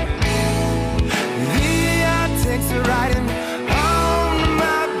 The Arctics are riding on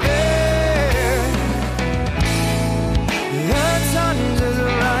my bed. The tundras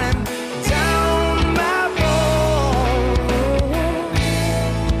are running down my bones.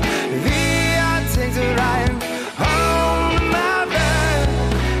 The Arctics are riding on my bed.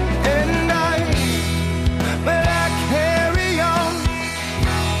 And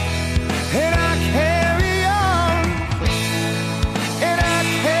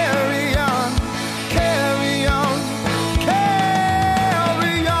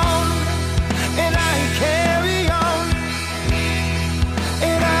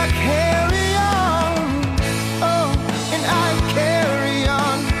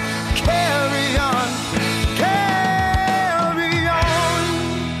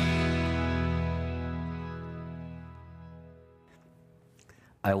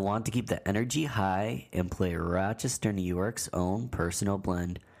I want to keep the energy high and play Rochester, New York's own personal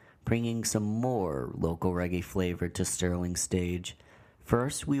blend, bringing some more local reggae flavor to Sterling's stage.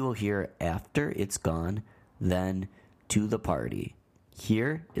 First, we will hear After It's Gone, then To the Party.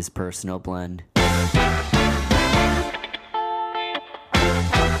 Here is Personal Blend.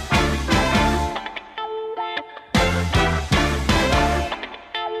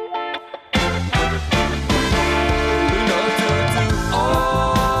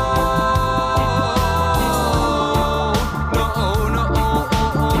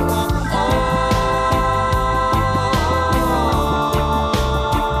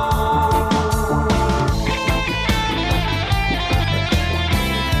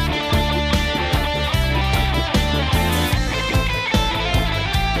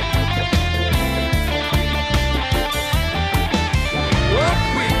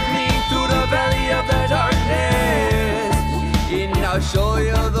 I'll show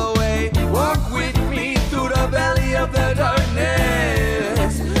you the way. Walk with me through the valley of the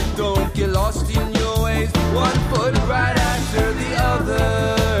darkness. Don't get lost in your ways. One foot right after the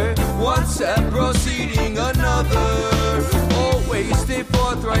other, one step proceeding another. Always stay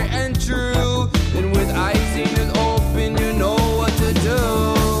forthright and true, and with eyes in and open, you know what to do.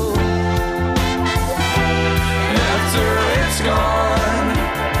 After it's gone,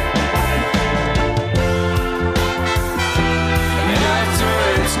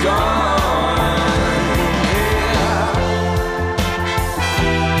 it's gone, yeah.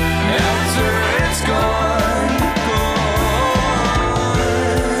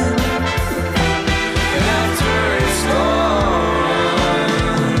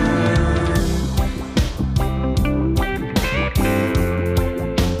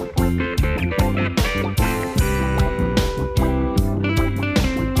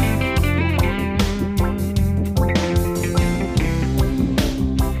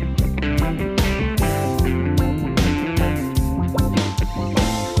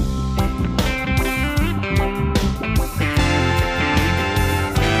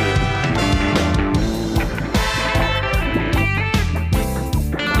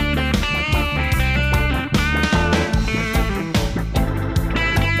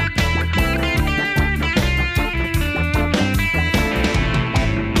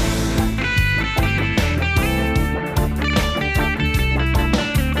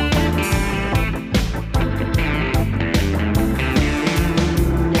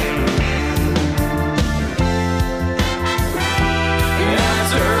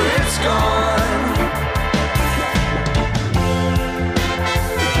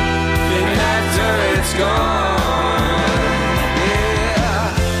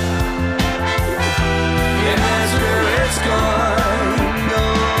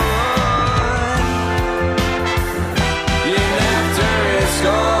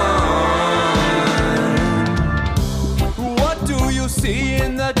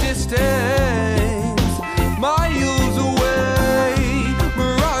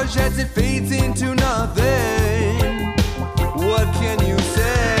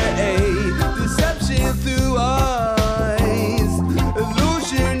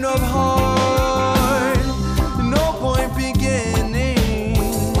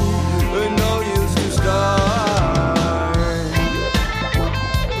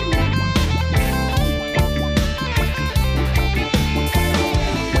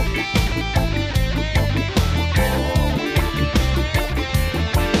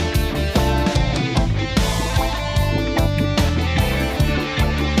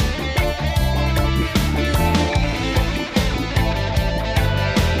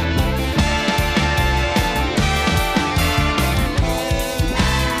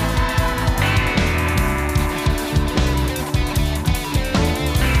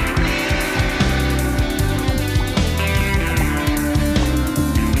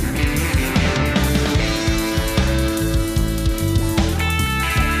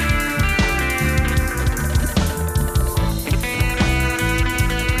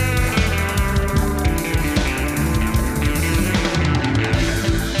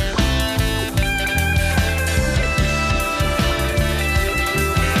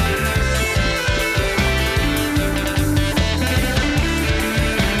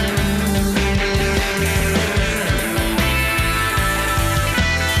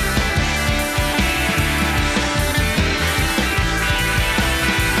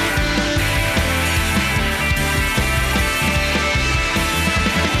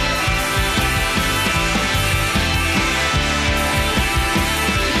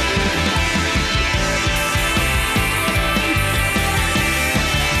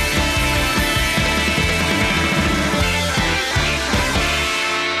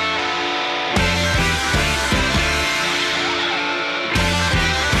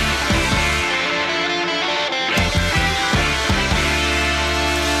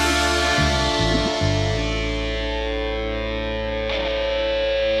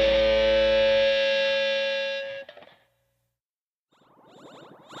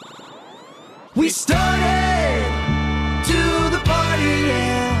 started to the party,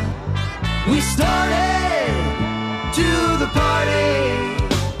 yeah. We started to the party.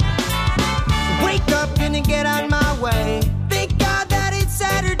 Wake up, gonna get on my way. Thank God that it's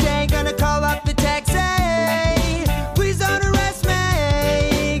Saturday. Gonna call up the taxi. Please don't arrest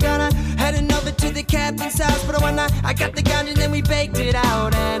me. Gonna head over to the captain's house. But one night I got the ganja and then we baked it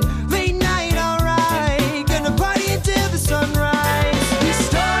out. And late night, alright. Gonna party until the sunrise. We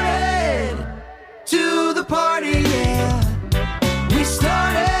started to the party, yeah. We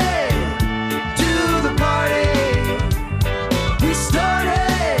started to the party. We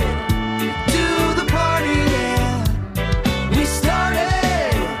started to the party, yeah. We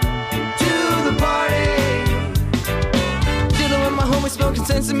started to the party. Chillin' with my homies smoking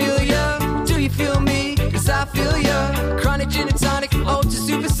Sensimilia. Do you feel me? 'Cause I feel ya. Chronic gin and tonic, ultra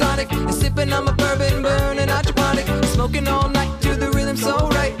supersonic. And sipping on my bourbon, burning hydroponic. Smoking all night to the rhythm so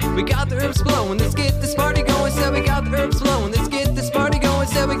right. We got the herbs flowing, let's get this party going. Said we got the herbs flowing, let's get this party going.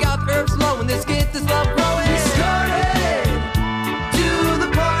 Said we got the herbs flowing, let's get this love growing. We started to the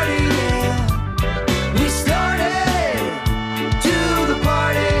party, yeah. We started to the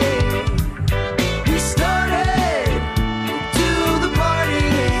party. We started to the party,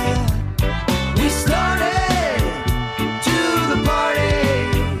 yeah. We started to the party.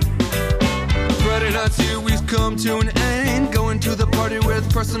 Friday nights here, we've come to an end. Going to the party with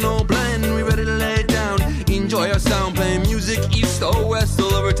personal blend. We ready to lay it down, enjoy our sound, playing music east or west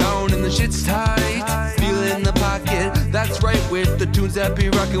all over town. And the shit's tight, feel it in the pocket. That's right, with the tunes that be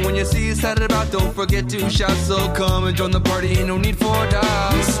rocking. When you see us at about, don't forget to shout. So come and join the party, ain't no need for a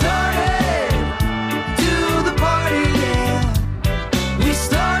doubt. We started to the party, yeah. We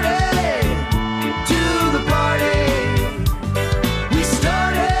started to the party. We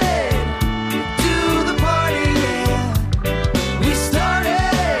started to the party, yeah. We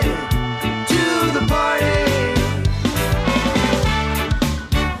started to the party.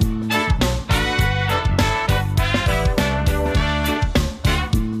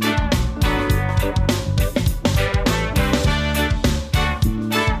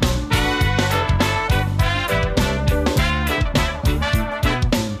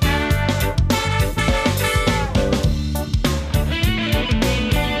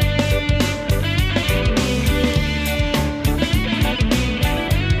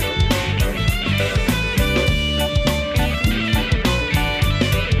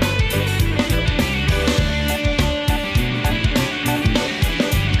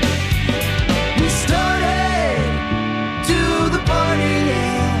 We started to the party,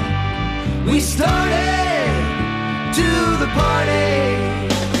 yeah. We started to the party.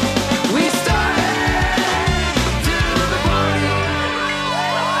 We started to the party.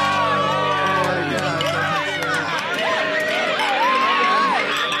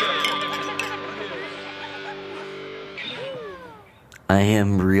 I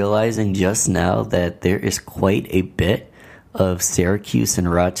am realizing just now that there is quite a bit of Syracuse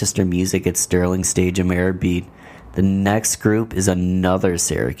and Rochester music at Sterling Stage Ameribeat. The next group is another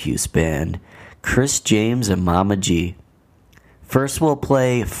Syracuse band, Chris James and Mama G. First we'll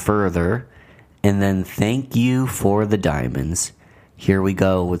play Further, and then Thank You for the Diamonds. Here we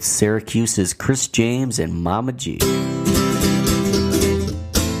go with Syracuse's Chris James and Mama G.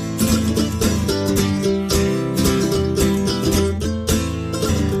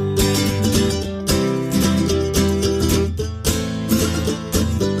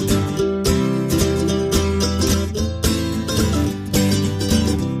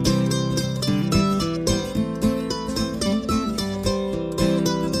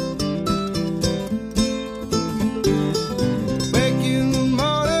 Wake in the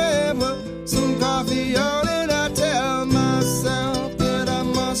morning with some coffee on, and I tell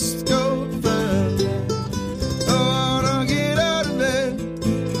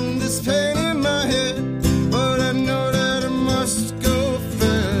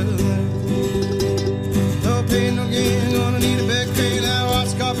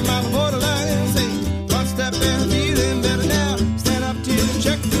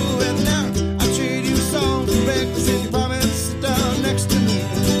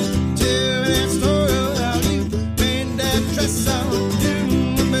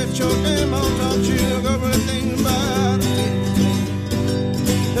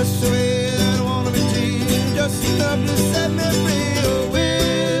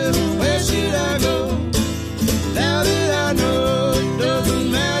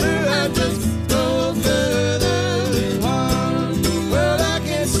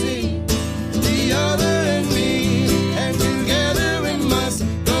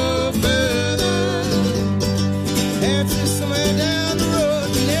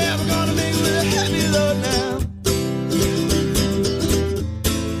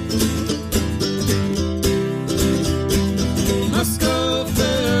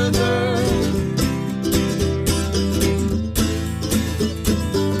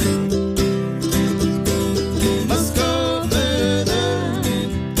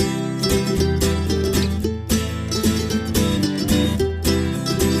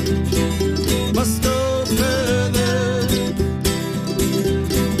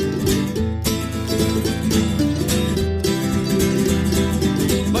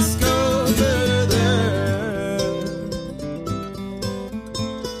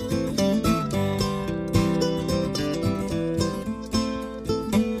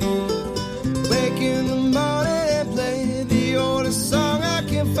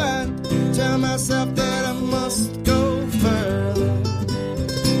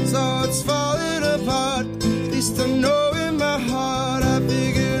world's falling apart. At least I know in my heart I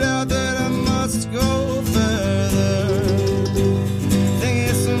figured out that I must go further.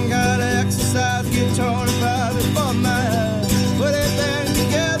 Thinking some kind of exercise, get torn apart before my eyes. Put it back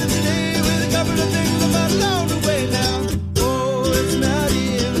together today with a couple of things about along the way now. Oh, it's not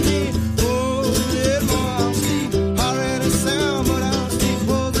easy. Oh, a little more I'll speak. Already sound, but I'll speak.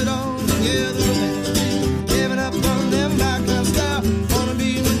 Pulls it all together eventually. Giving up on them back now style. Wanna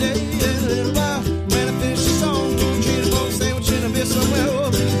be one day in a little while. When I finish the song, gonna treat a folks sandwich in a bit somewhere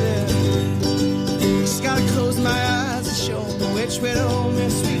over there. Just gotta close my eyes and show me which way to hold me,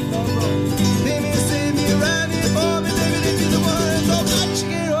 sweet or wrong. Baby, save me right here for me, baby, if you're the one that's all that you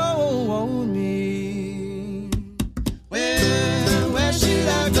can hold me. Where should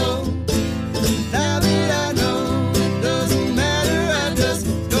I go? Now that I know it doesn't matter, I just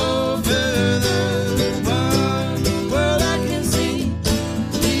go further. One world I can see,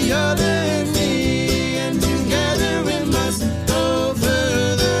 the other in me, and together we must go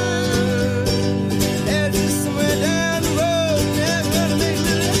further. There's just somewhere down the road, never gonna make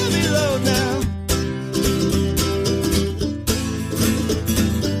the heavy load now.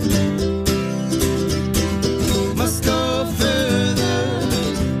 Must go further.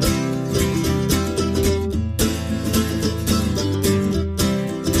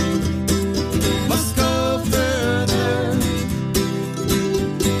 Must go further.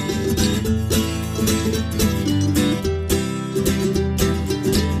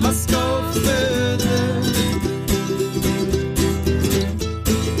 Must go further.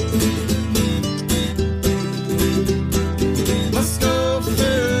 Must go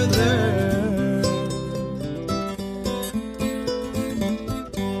further.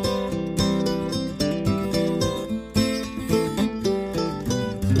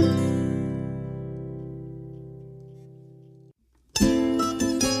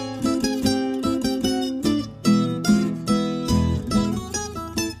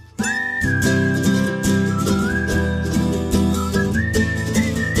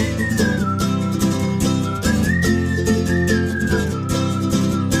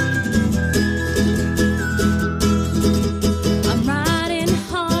 I'm riding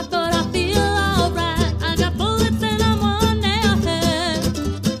hard, but I feel alright. I got bullets and I'm one day ahead.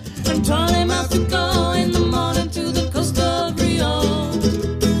 I'm 20 miles to go in the morning to the coast of Rio.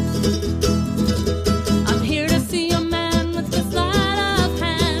 I'm here to see a man with the sleight of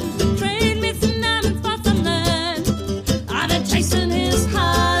hand to trade me some diamonds for some land. I've been chasing his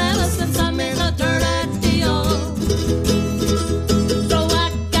heart ever since I made a dirty deal. So I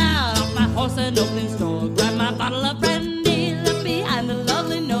got off my horse and opened the store, grabbed my bottle of brandy, left behind a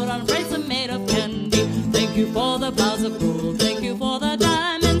lovely note on a bracelet made of candy. Thank you for the bars of gold, thank you for the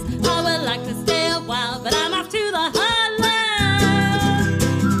diamonds. I would like to stay a while, but I'm off to the heartland.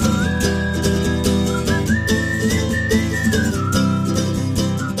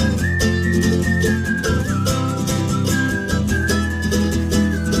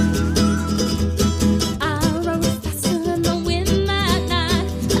 I rode faster than the wind that night,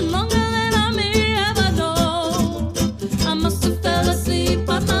 and longer than I may ever know. I must have fell asleep,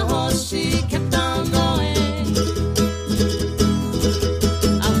 but my horse, she kept on going.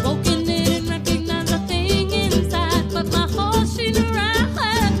 I woke and didn't recognize a thing inside, but my horse, she knew right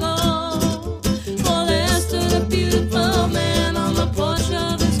where to go. For there stood a beautiful man on the porch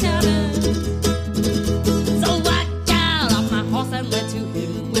of his cabin. So I got off my horse and went to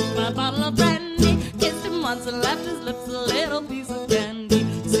him with my bottle of brandy. Kissed him once and left his lips a little piece of candy.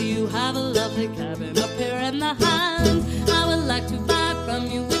 So you have a lovely cabin up here in the Highlands. I would like to buy from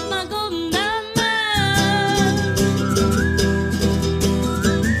you with my golden diamond.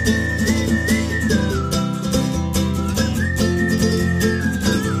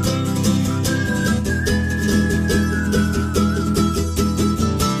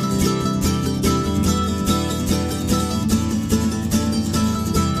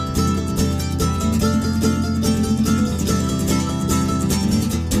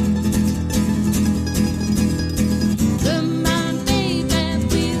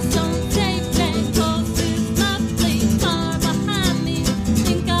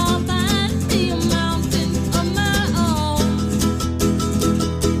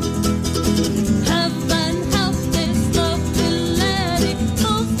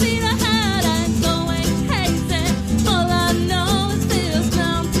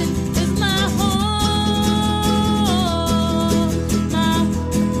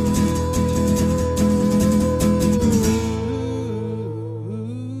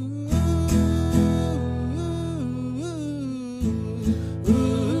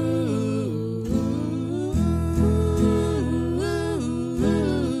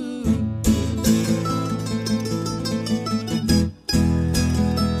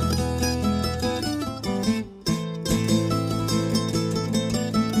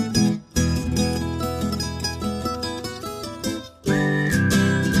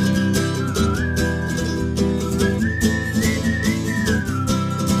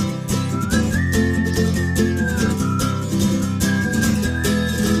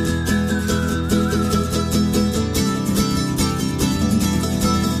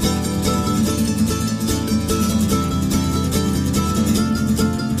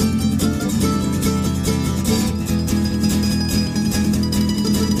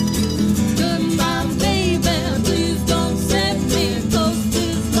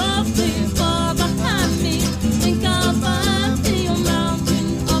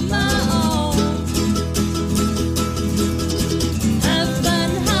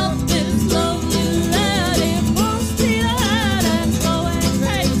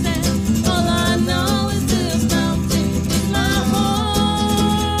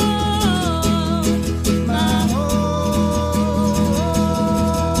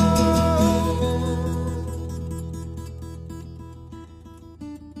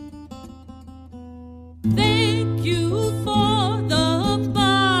 thank you for the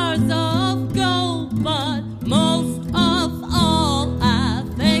bars of gold, but most of all, I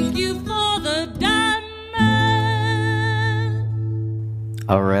thank you for the diamond.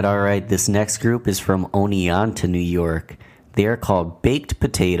 All right. This next group is from Oneonta, New York. They are called Baked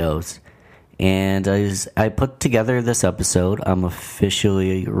Potatoes. And as I put together this episode, I'm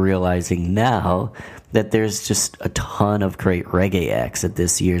officially realizing now that there's just a ton of great reggae acts at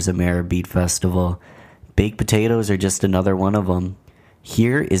this year's Ameribeat Festival. Baked Potatoes are just another one of them.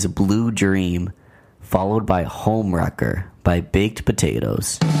 Here is Blue Dream, followed by Home Wrecker by Baked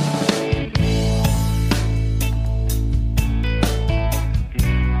Potatoes.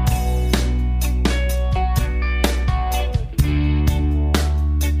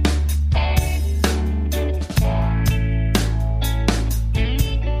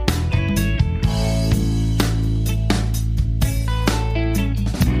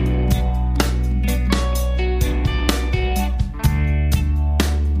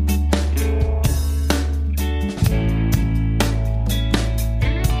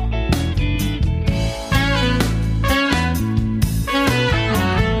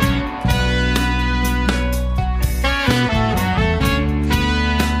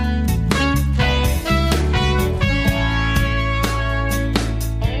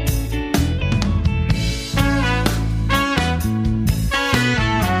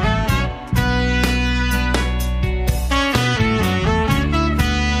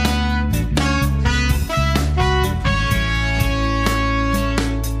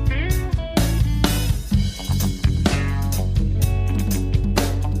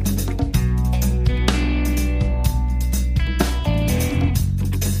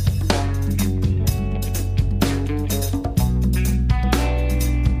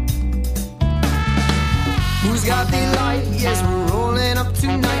 Who's got the light? Yes, we're rolling up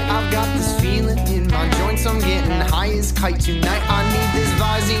tonight. I've got this feeling in my joints. I'm getting high as kite tonight. I need this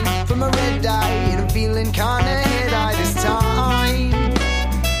Visine from a red eye, and I'm feeling kinda head-eye this time.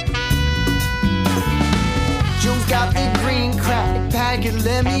 Joe's got the green crack packet.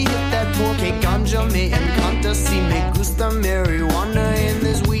 Let me hit that porque ganja me encanta. Si me gusta marijuana, and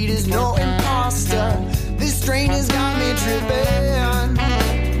this weed is no imposter. This strain has got me tripping.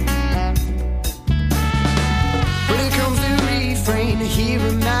 When it comes to refrain, hear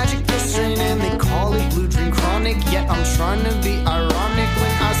a magic strain, and they call it Blue Dream Chronic. Yet I'm trying to be ironic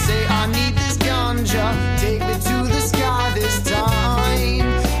when I say I need this ganja. Take me to the sky this time.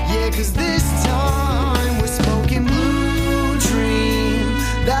 Yeah, 'cause this time we're smoking Blue Dream.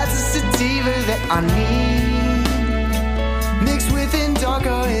 That's a sativa that I need, mixed with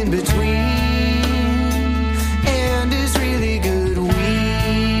indica in between, and it's really good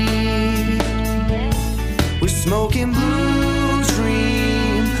weed. We're smoking Blue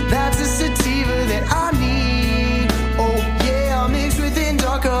Dream. That's a sativa that I need. Oh yeah, mixed with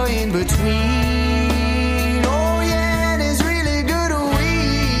indica in between. Oh yeah, and it's really good weed.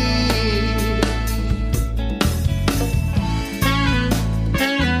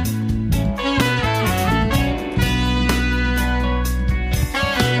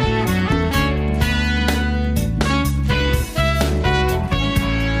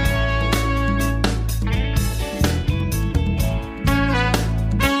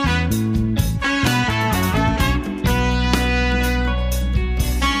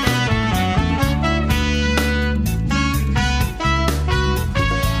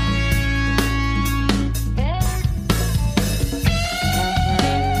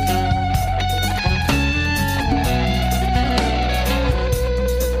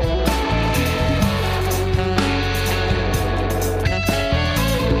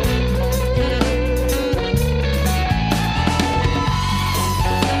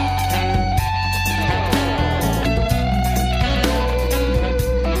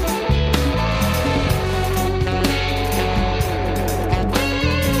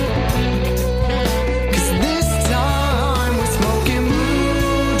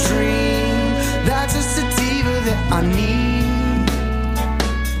 I need,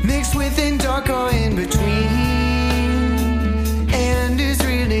 mixed with indica in between, and it's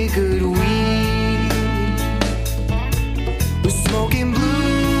really good weed. We're smoking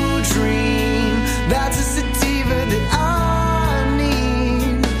Blue Dream. That's a sativa that I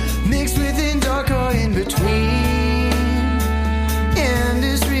need, mixed with indica in between, and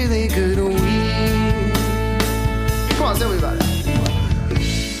it's really good weed. Come on, tell me about it.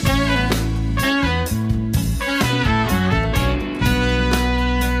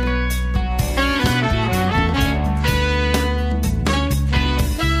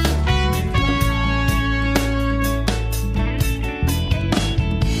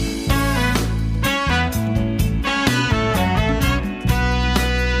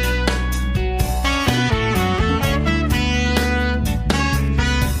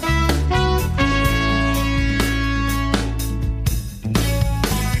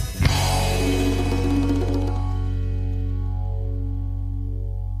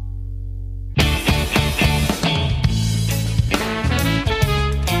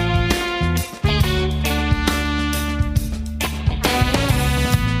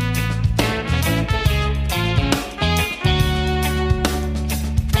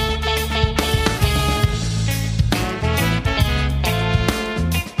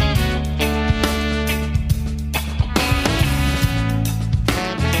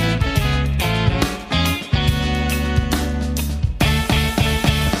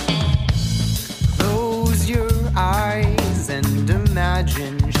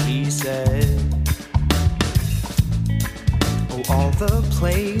 the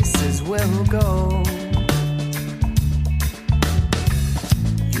places we'll go.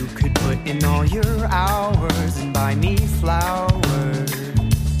 You could put in all your hours and buy me flowers.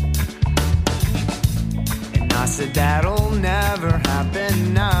 And I said that'll never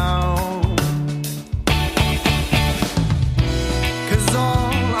happen now. 'Cause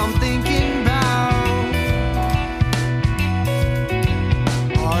all I'm thinking about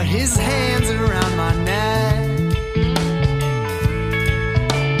are his hands around my neck.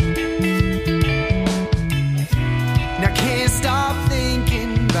 And I can't stop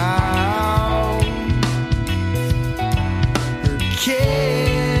thinking about her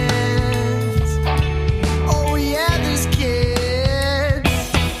kids. Oh yeah, there's kids.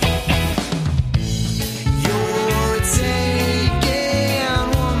 You're taking,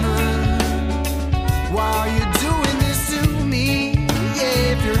 woman, while you're doing this to me.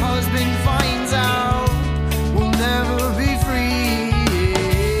 Yeah, if your husband finds out, we'll never be free.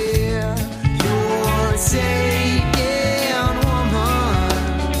 Yeah, you're taking, woman,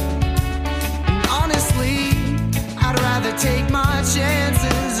 and honestly, I'd rather take my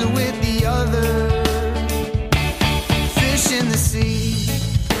chances with the other fish in the sea.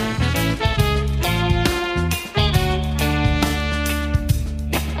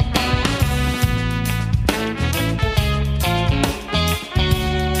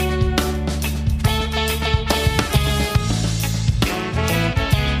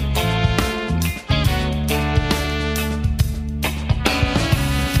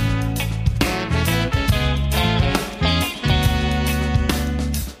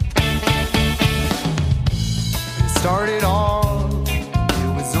 Started off,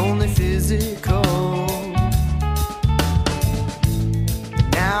 it was only physical.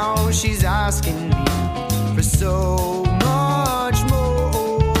 Now she's asking me for so much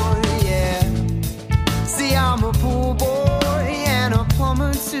more, yeah. See, I'm a pool boy and a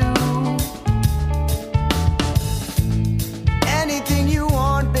plumber too. Anything you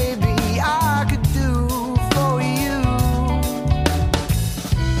want, baby, I could do for you.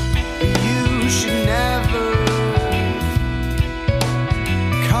 You should never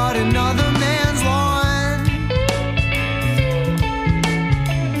cut another man's lawn.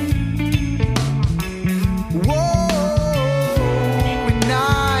 Whoa, and I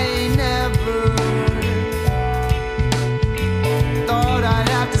never thought I'd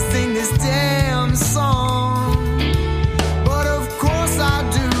have to sing this damn song, but of course I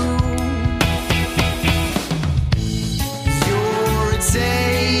do. 'Cause you're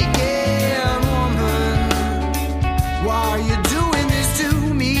taking, woman, while you're doing this to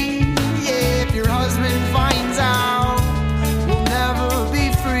me. Yeah, if your husband finds out, we'll never be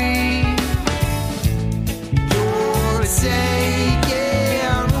free. You're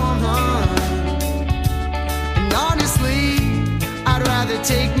taking, woman, and honestly, I'd rather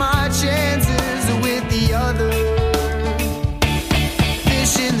take my chances with the other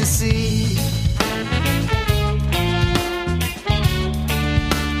fish in the sea.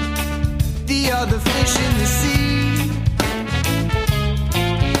 The other fish in the sea.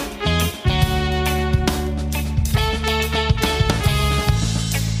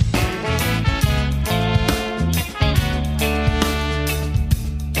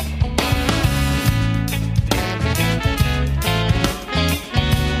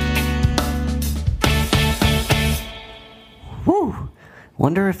 Whew.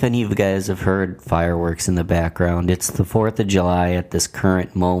 Wonder if any of you guys have heard fireworks in the background. It's the 4th of July at this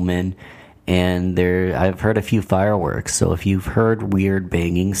current moment, and I've heard a few fireworks. So if you've heard weird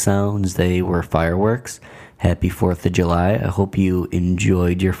banging sounds, they were fireworks. Happy 4th of July. I hope you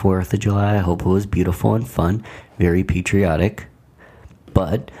enjoyed your 4th of July. I hope it was beautiful and fun, very patriotic.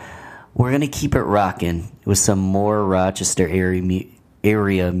 But we're going to keep it rocking with some more Rochester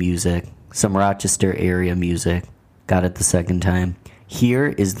area music. Some Rochester area music. Got it the second time. Here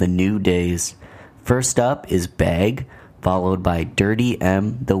is The New Days. First up is Bag, followed by Dirty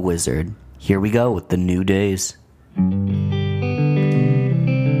M the Wizard. Here we go with The New Days.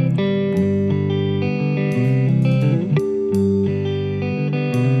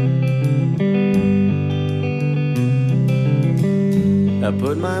 I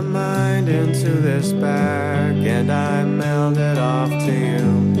put my mind into this bag and I mailed it off to you.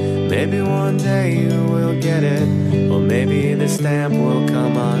 Maybe one day you will get it, or maybe the stamp will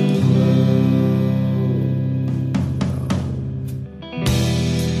come unglued.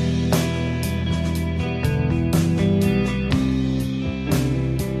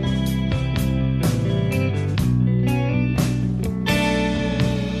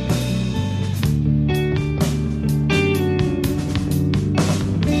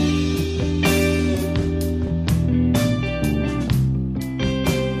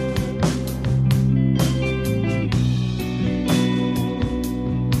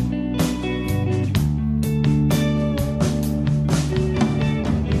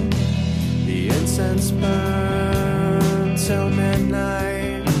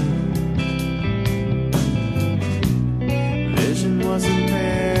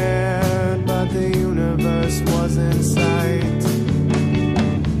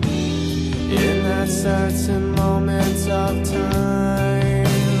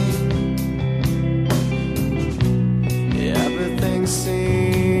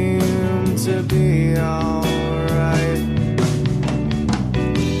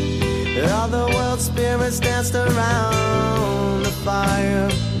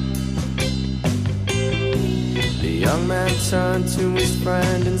 young man turned to his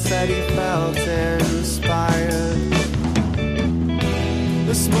friend and said he felt inspired.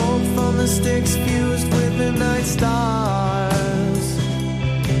 The smoke from the sticks fused with the night stars.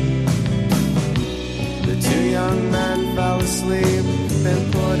 The two young men fell asleep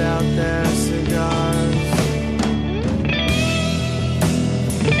and put out their cigars.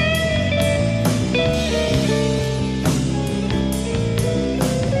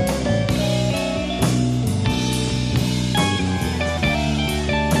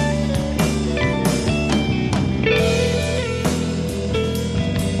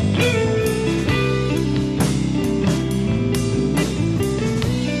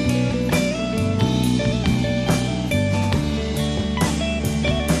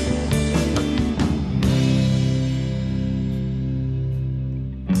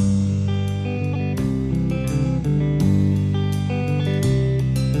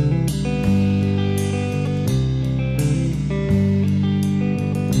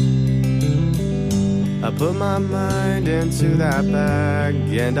 Put my mind into that bag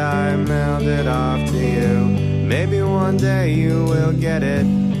and I mailed it off to you. Maybe one day you will get it,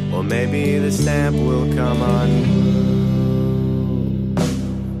 or maybe the stamp will come unglued.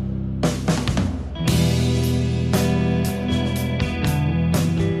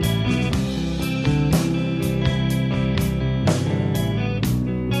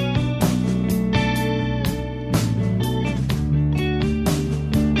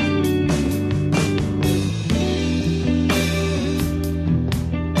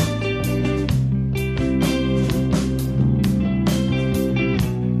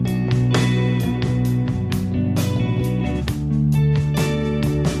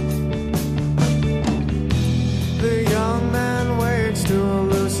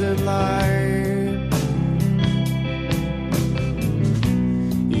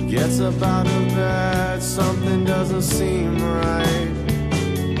 Up out of bed, something doesn't seem right.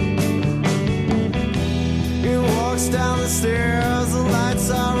 He walks down the stairs, the lights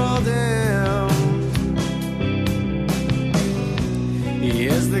are all dim. He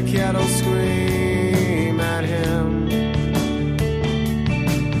hears the kettle scream at him.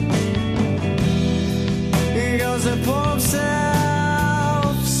 He goes to pour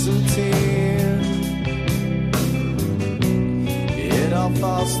himself some tea. It all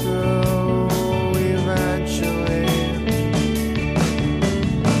falls through eventually.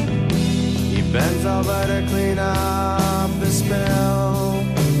 He bends over to clean up the spill.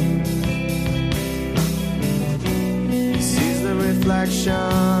 He sees the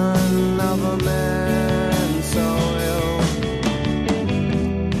reflection of a man so ill.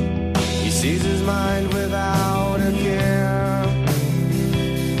 He sees his mind without a care.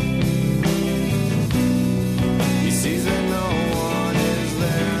 He sees that no one is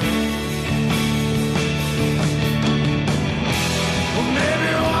there. Well,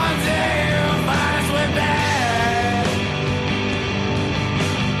 maybe one day you'll find us with that.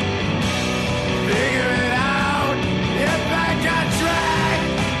 Figure it out, get back on track.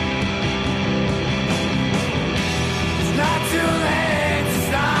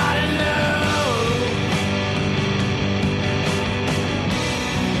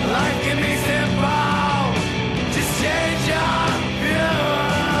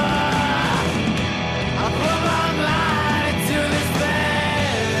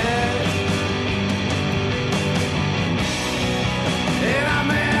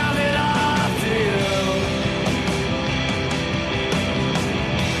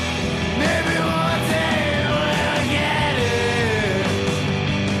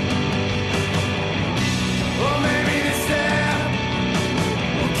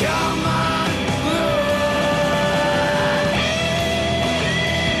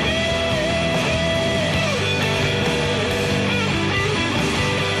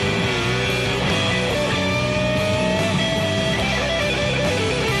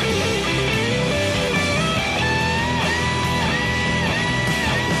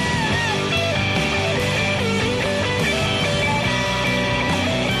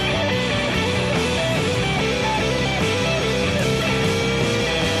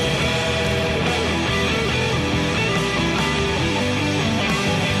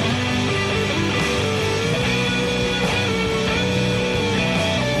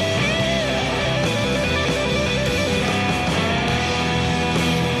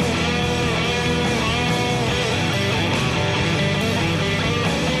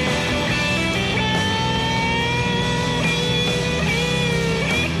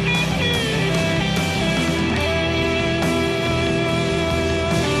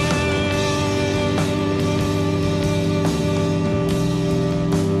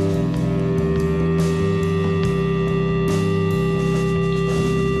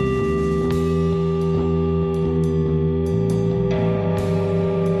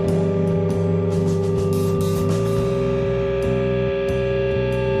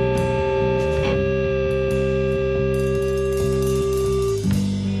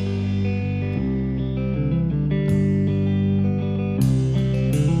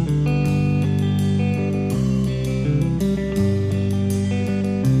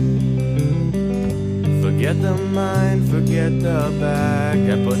 Forget the mind, forget the back.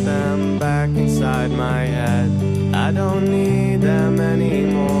 I put them back inside my head. I don't need them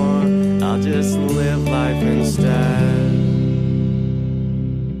anymore. I'll just live life instead.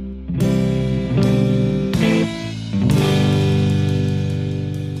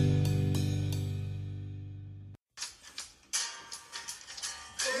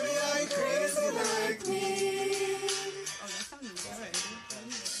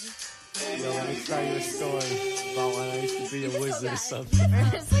 Let me tell you a story about when I used to be a wizard or something.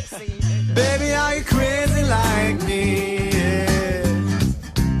 Baby, are you crazy like me? Yeah.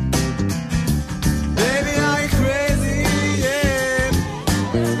 Baby, are you crazy? Yeah.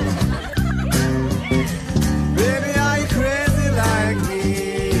 Baby, are you crazy like me?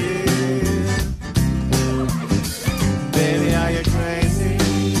 Baby, are you crazy?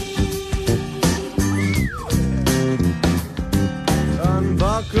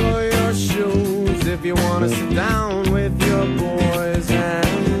 Unbuckle your shoes if you wanna sit down with your boys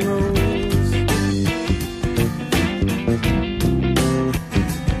and rules.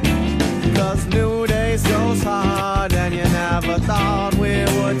 'Cause new days goes hard and you never thought we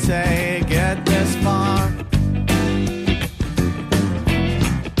would take it this far.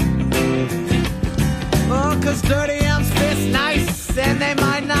 Oh, 'cause dirty M's fist nice and they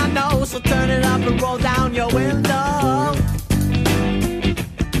might not know, so turn it up and roll down your window.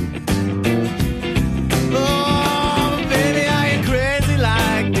 Oh, baby, are you crazy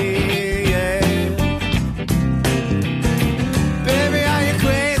like me? Yeah. Baby, are you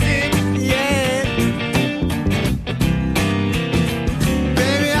crazy? Yeah.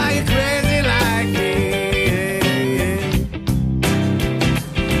 Baby, are you crazy like me? Yeah.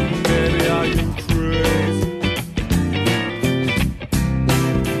 Baby, are you crazy?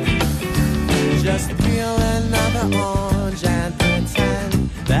 Just peel another orange and pretend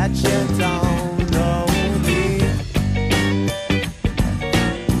that you don't know me.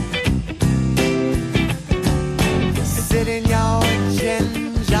 Sit in your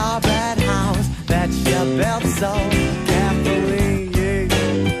gingerbread house that you built so carefully. Yeah.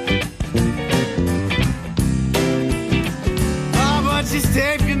 Oh, but just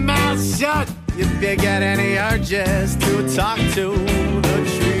tape your mouth shut if you get any urges to talk to the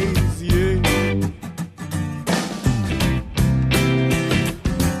trees. Yeah.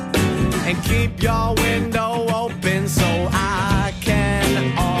 And keep your window open so I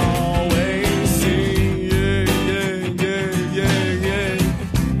can always see. Yeah, yeah, yeah, yeah, yeah.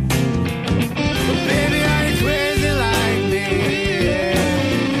 But baby, are you crazy like me? Yeah.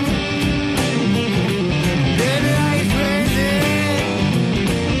 Baby, are you crazy?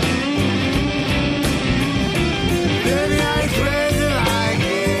 Baby, are you crazy like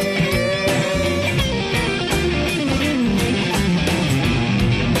me?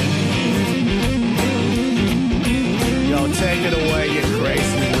 Yo, take it away, you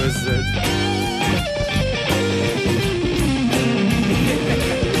crazy wizard.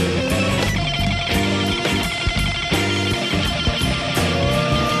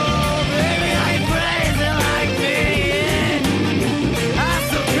 Oh, baby, are you crazy like me? Yeah. I'm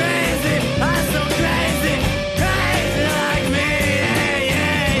so crazy, crazy like me. Yeah,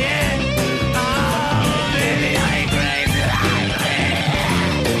 yeah, yeah. Oh, baby, are you crazy like me?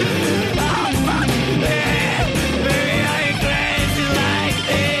 Oh, fuck, yeah. Baby, are you crazy like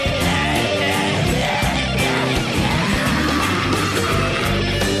me? Yeah, yeah, yeah.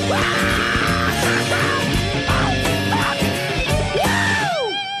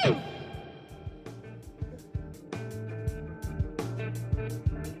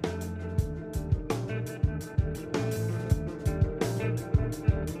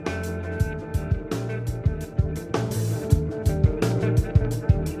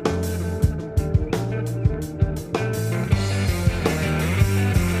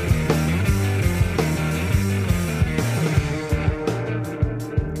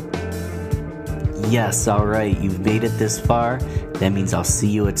 Yes, alright, you've made it this far. That means I'll see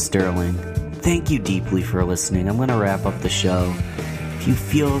you at Sterling. Thank you deeply for listening. I'm going to wrap up the show. If you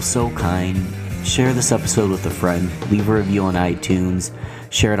feel so kind, share this episode with a friend. Leave a review on iTunes.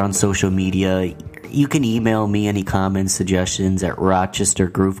 Share it on social media. You can email me any comments, suggestions at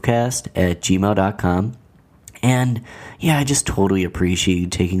rochestergroovecast@gmail.com. And yeah, I just totally appreciate you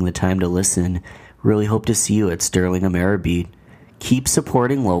taking the time to listen. Really hope to see you at Sterling Ameribeat. Keep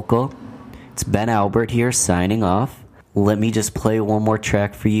supporting local. It's Ben Albert here signing off. Let me just play one more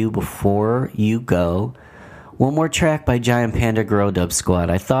track for you before you go. One more track by Giant Panda Grow Dub Squad.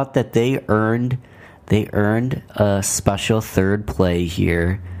 I thought that they earned a special third play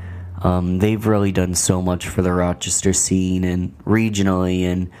here. They've really done so much for the Rochester scene and regionally,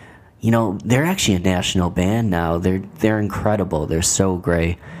 and they're actually a national band now. They're incredible. They're so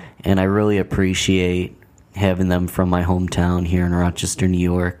great. And I really appreciate having them from my hometown here in Rochester, New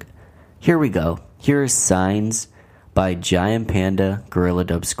York. Here we go. Here is Signs by Giant Panda Gorilla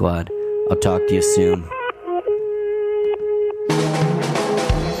Dub Squad. I'll talk to you soon.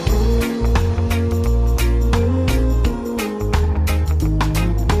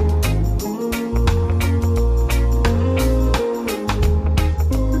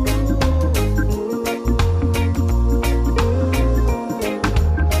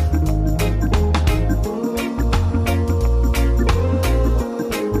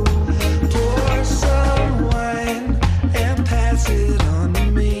 Pour some wine and pass it on to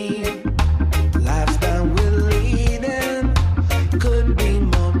me. Lifestyle we're leading could be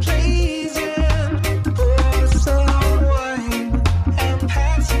more pleasing. Pour some wine and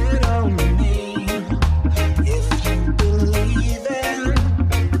pass it on to me. If you believe in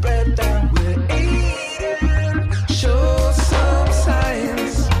bread that we're eating, show some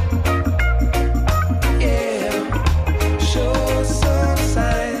signs. Yeah, show some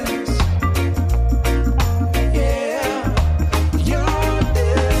signs. Yeah, your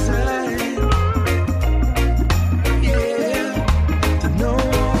design. Yeah, to know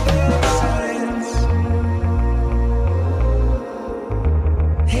the signs.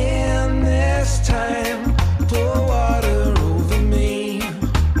 In this time, pour water over me.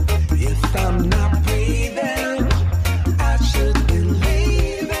 If I'm not breathing, I should be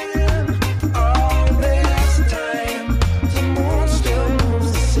leaving. All this time, the moon still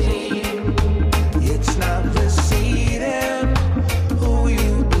moves the scene. It's not receding. Who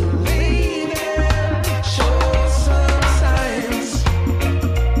you believe in? Show some signs.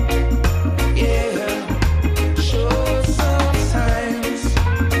 Yeah, show some signs.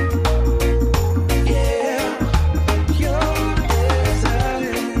 Yeah, your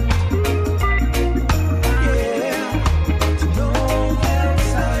design. Yeah, to know them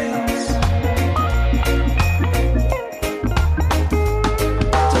signs.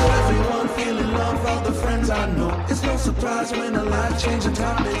 To everyone feeling love, all the friends I know, it's no surprise when a life-changing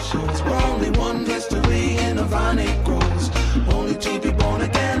topic shows. We're only one history in a vine it grows. Only two people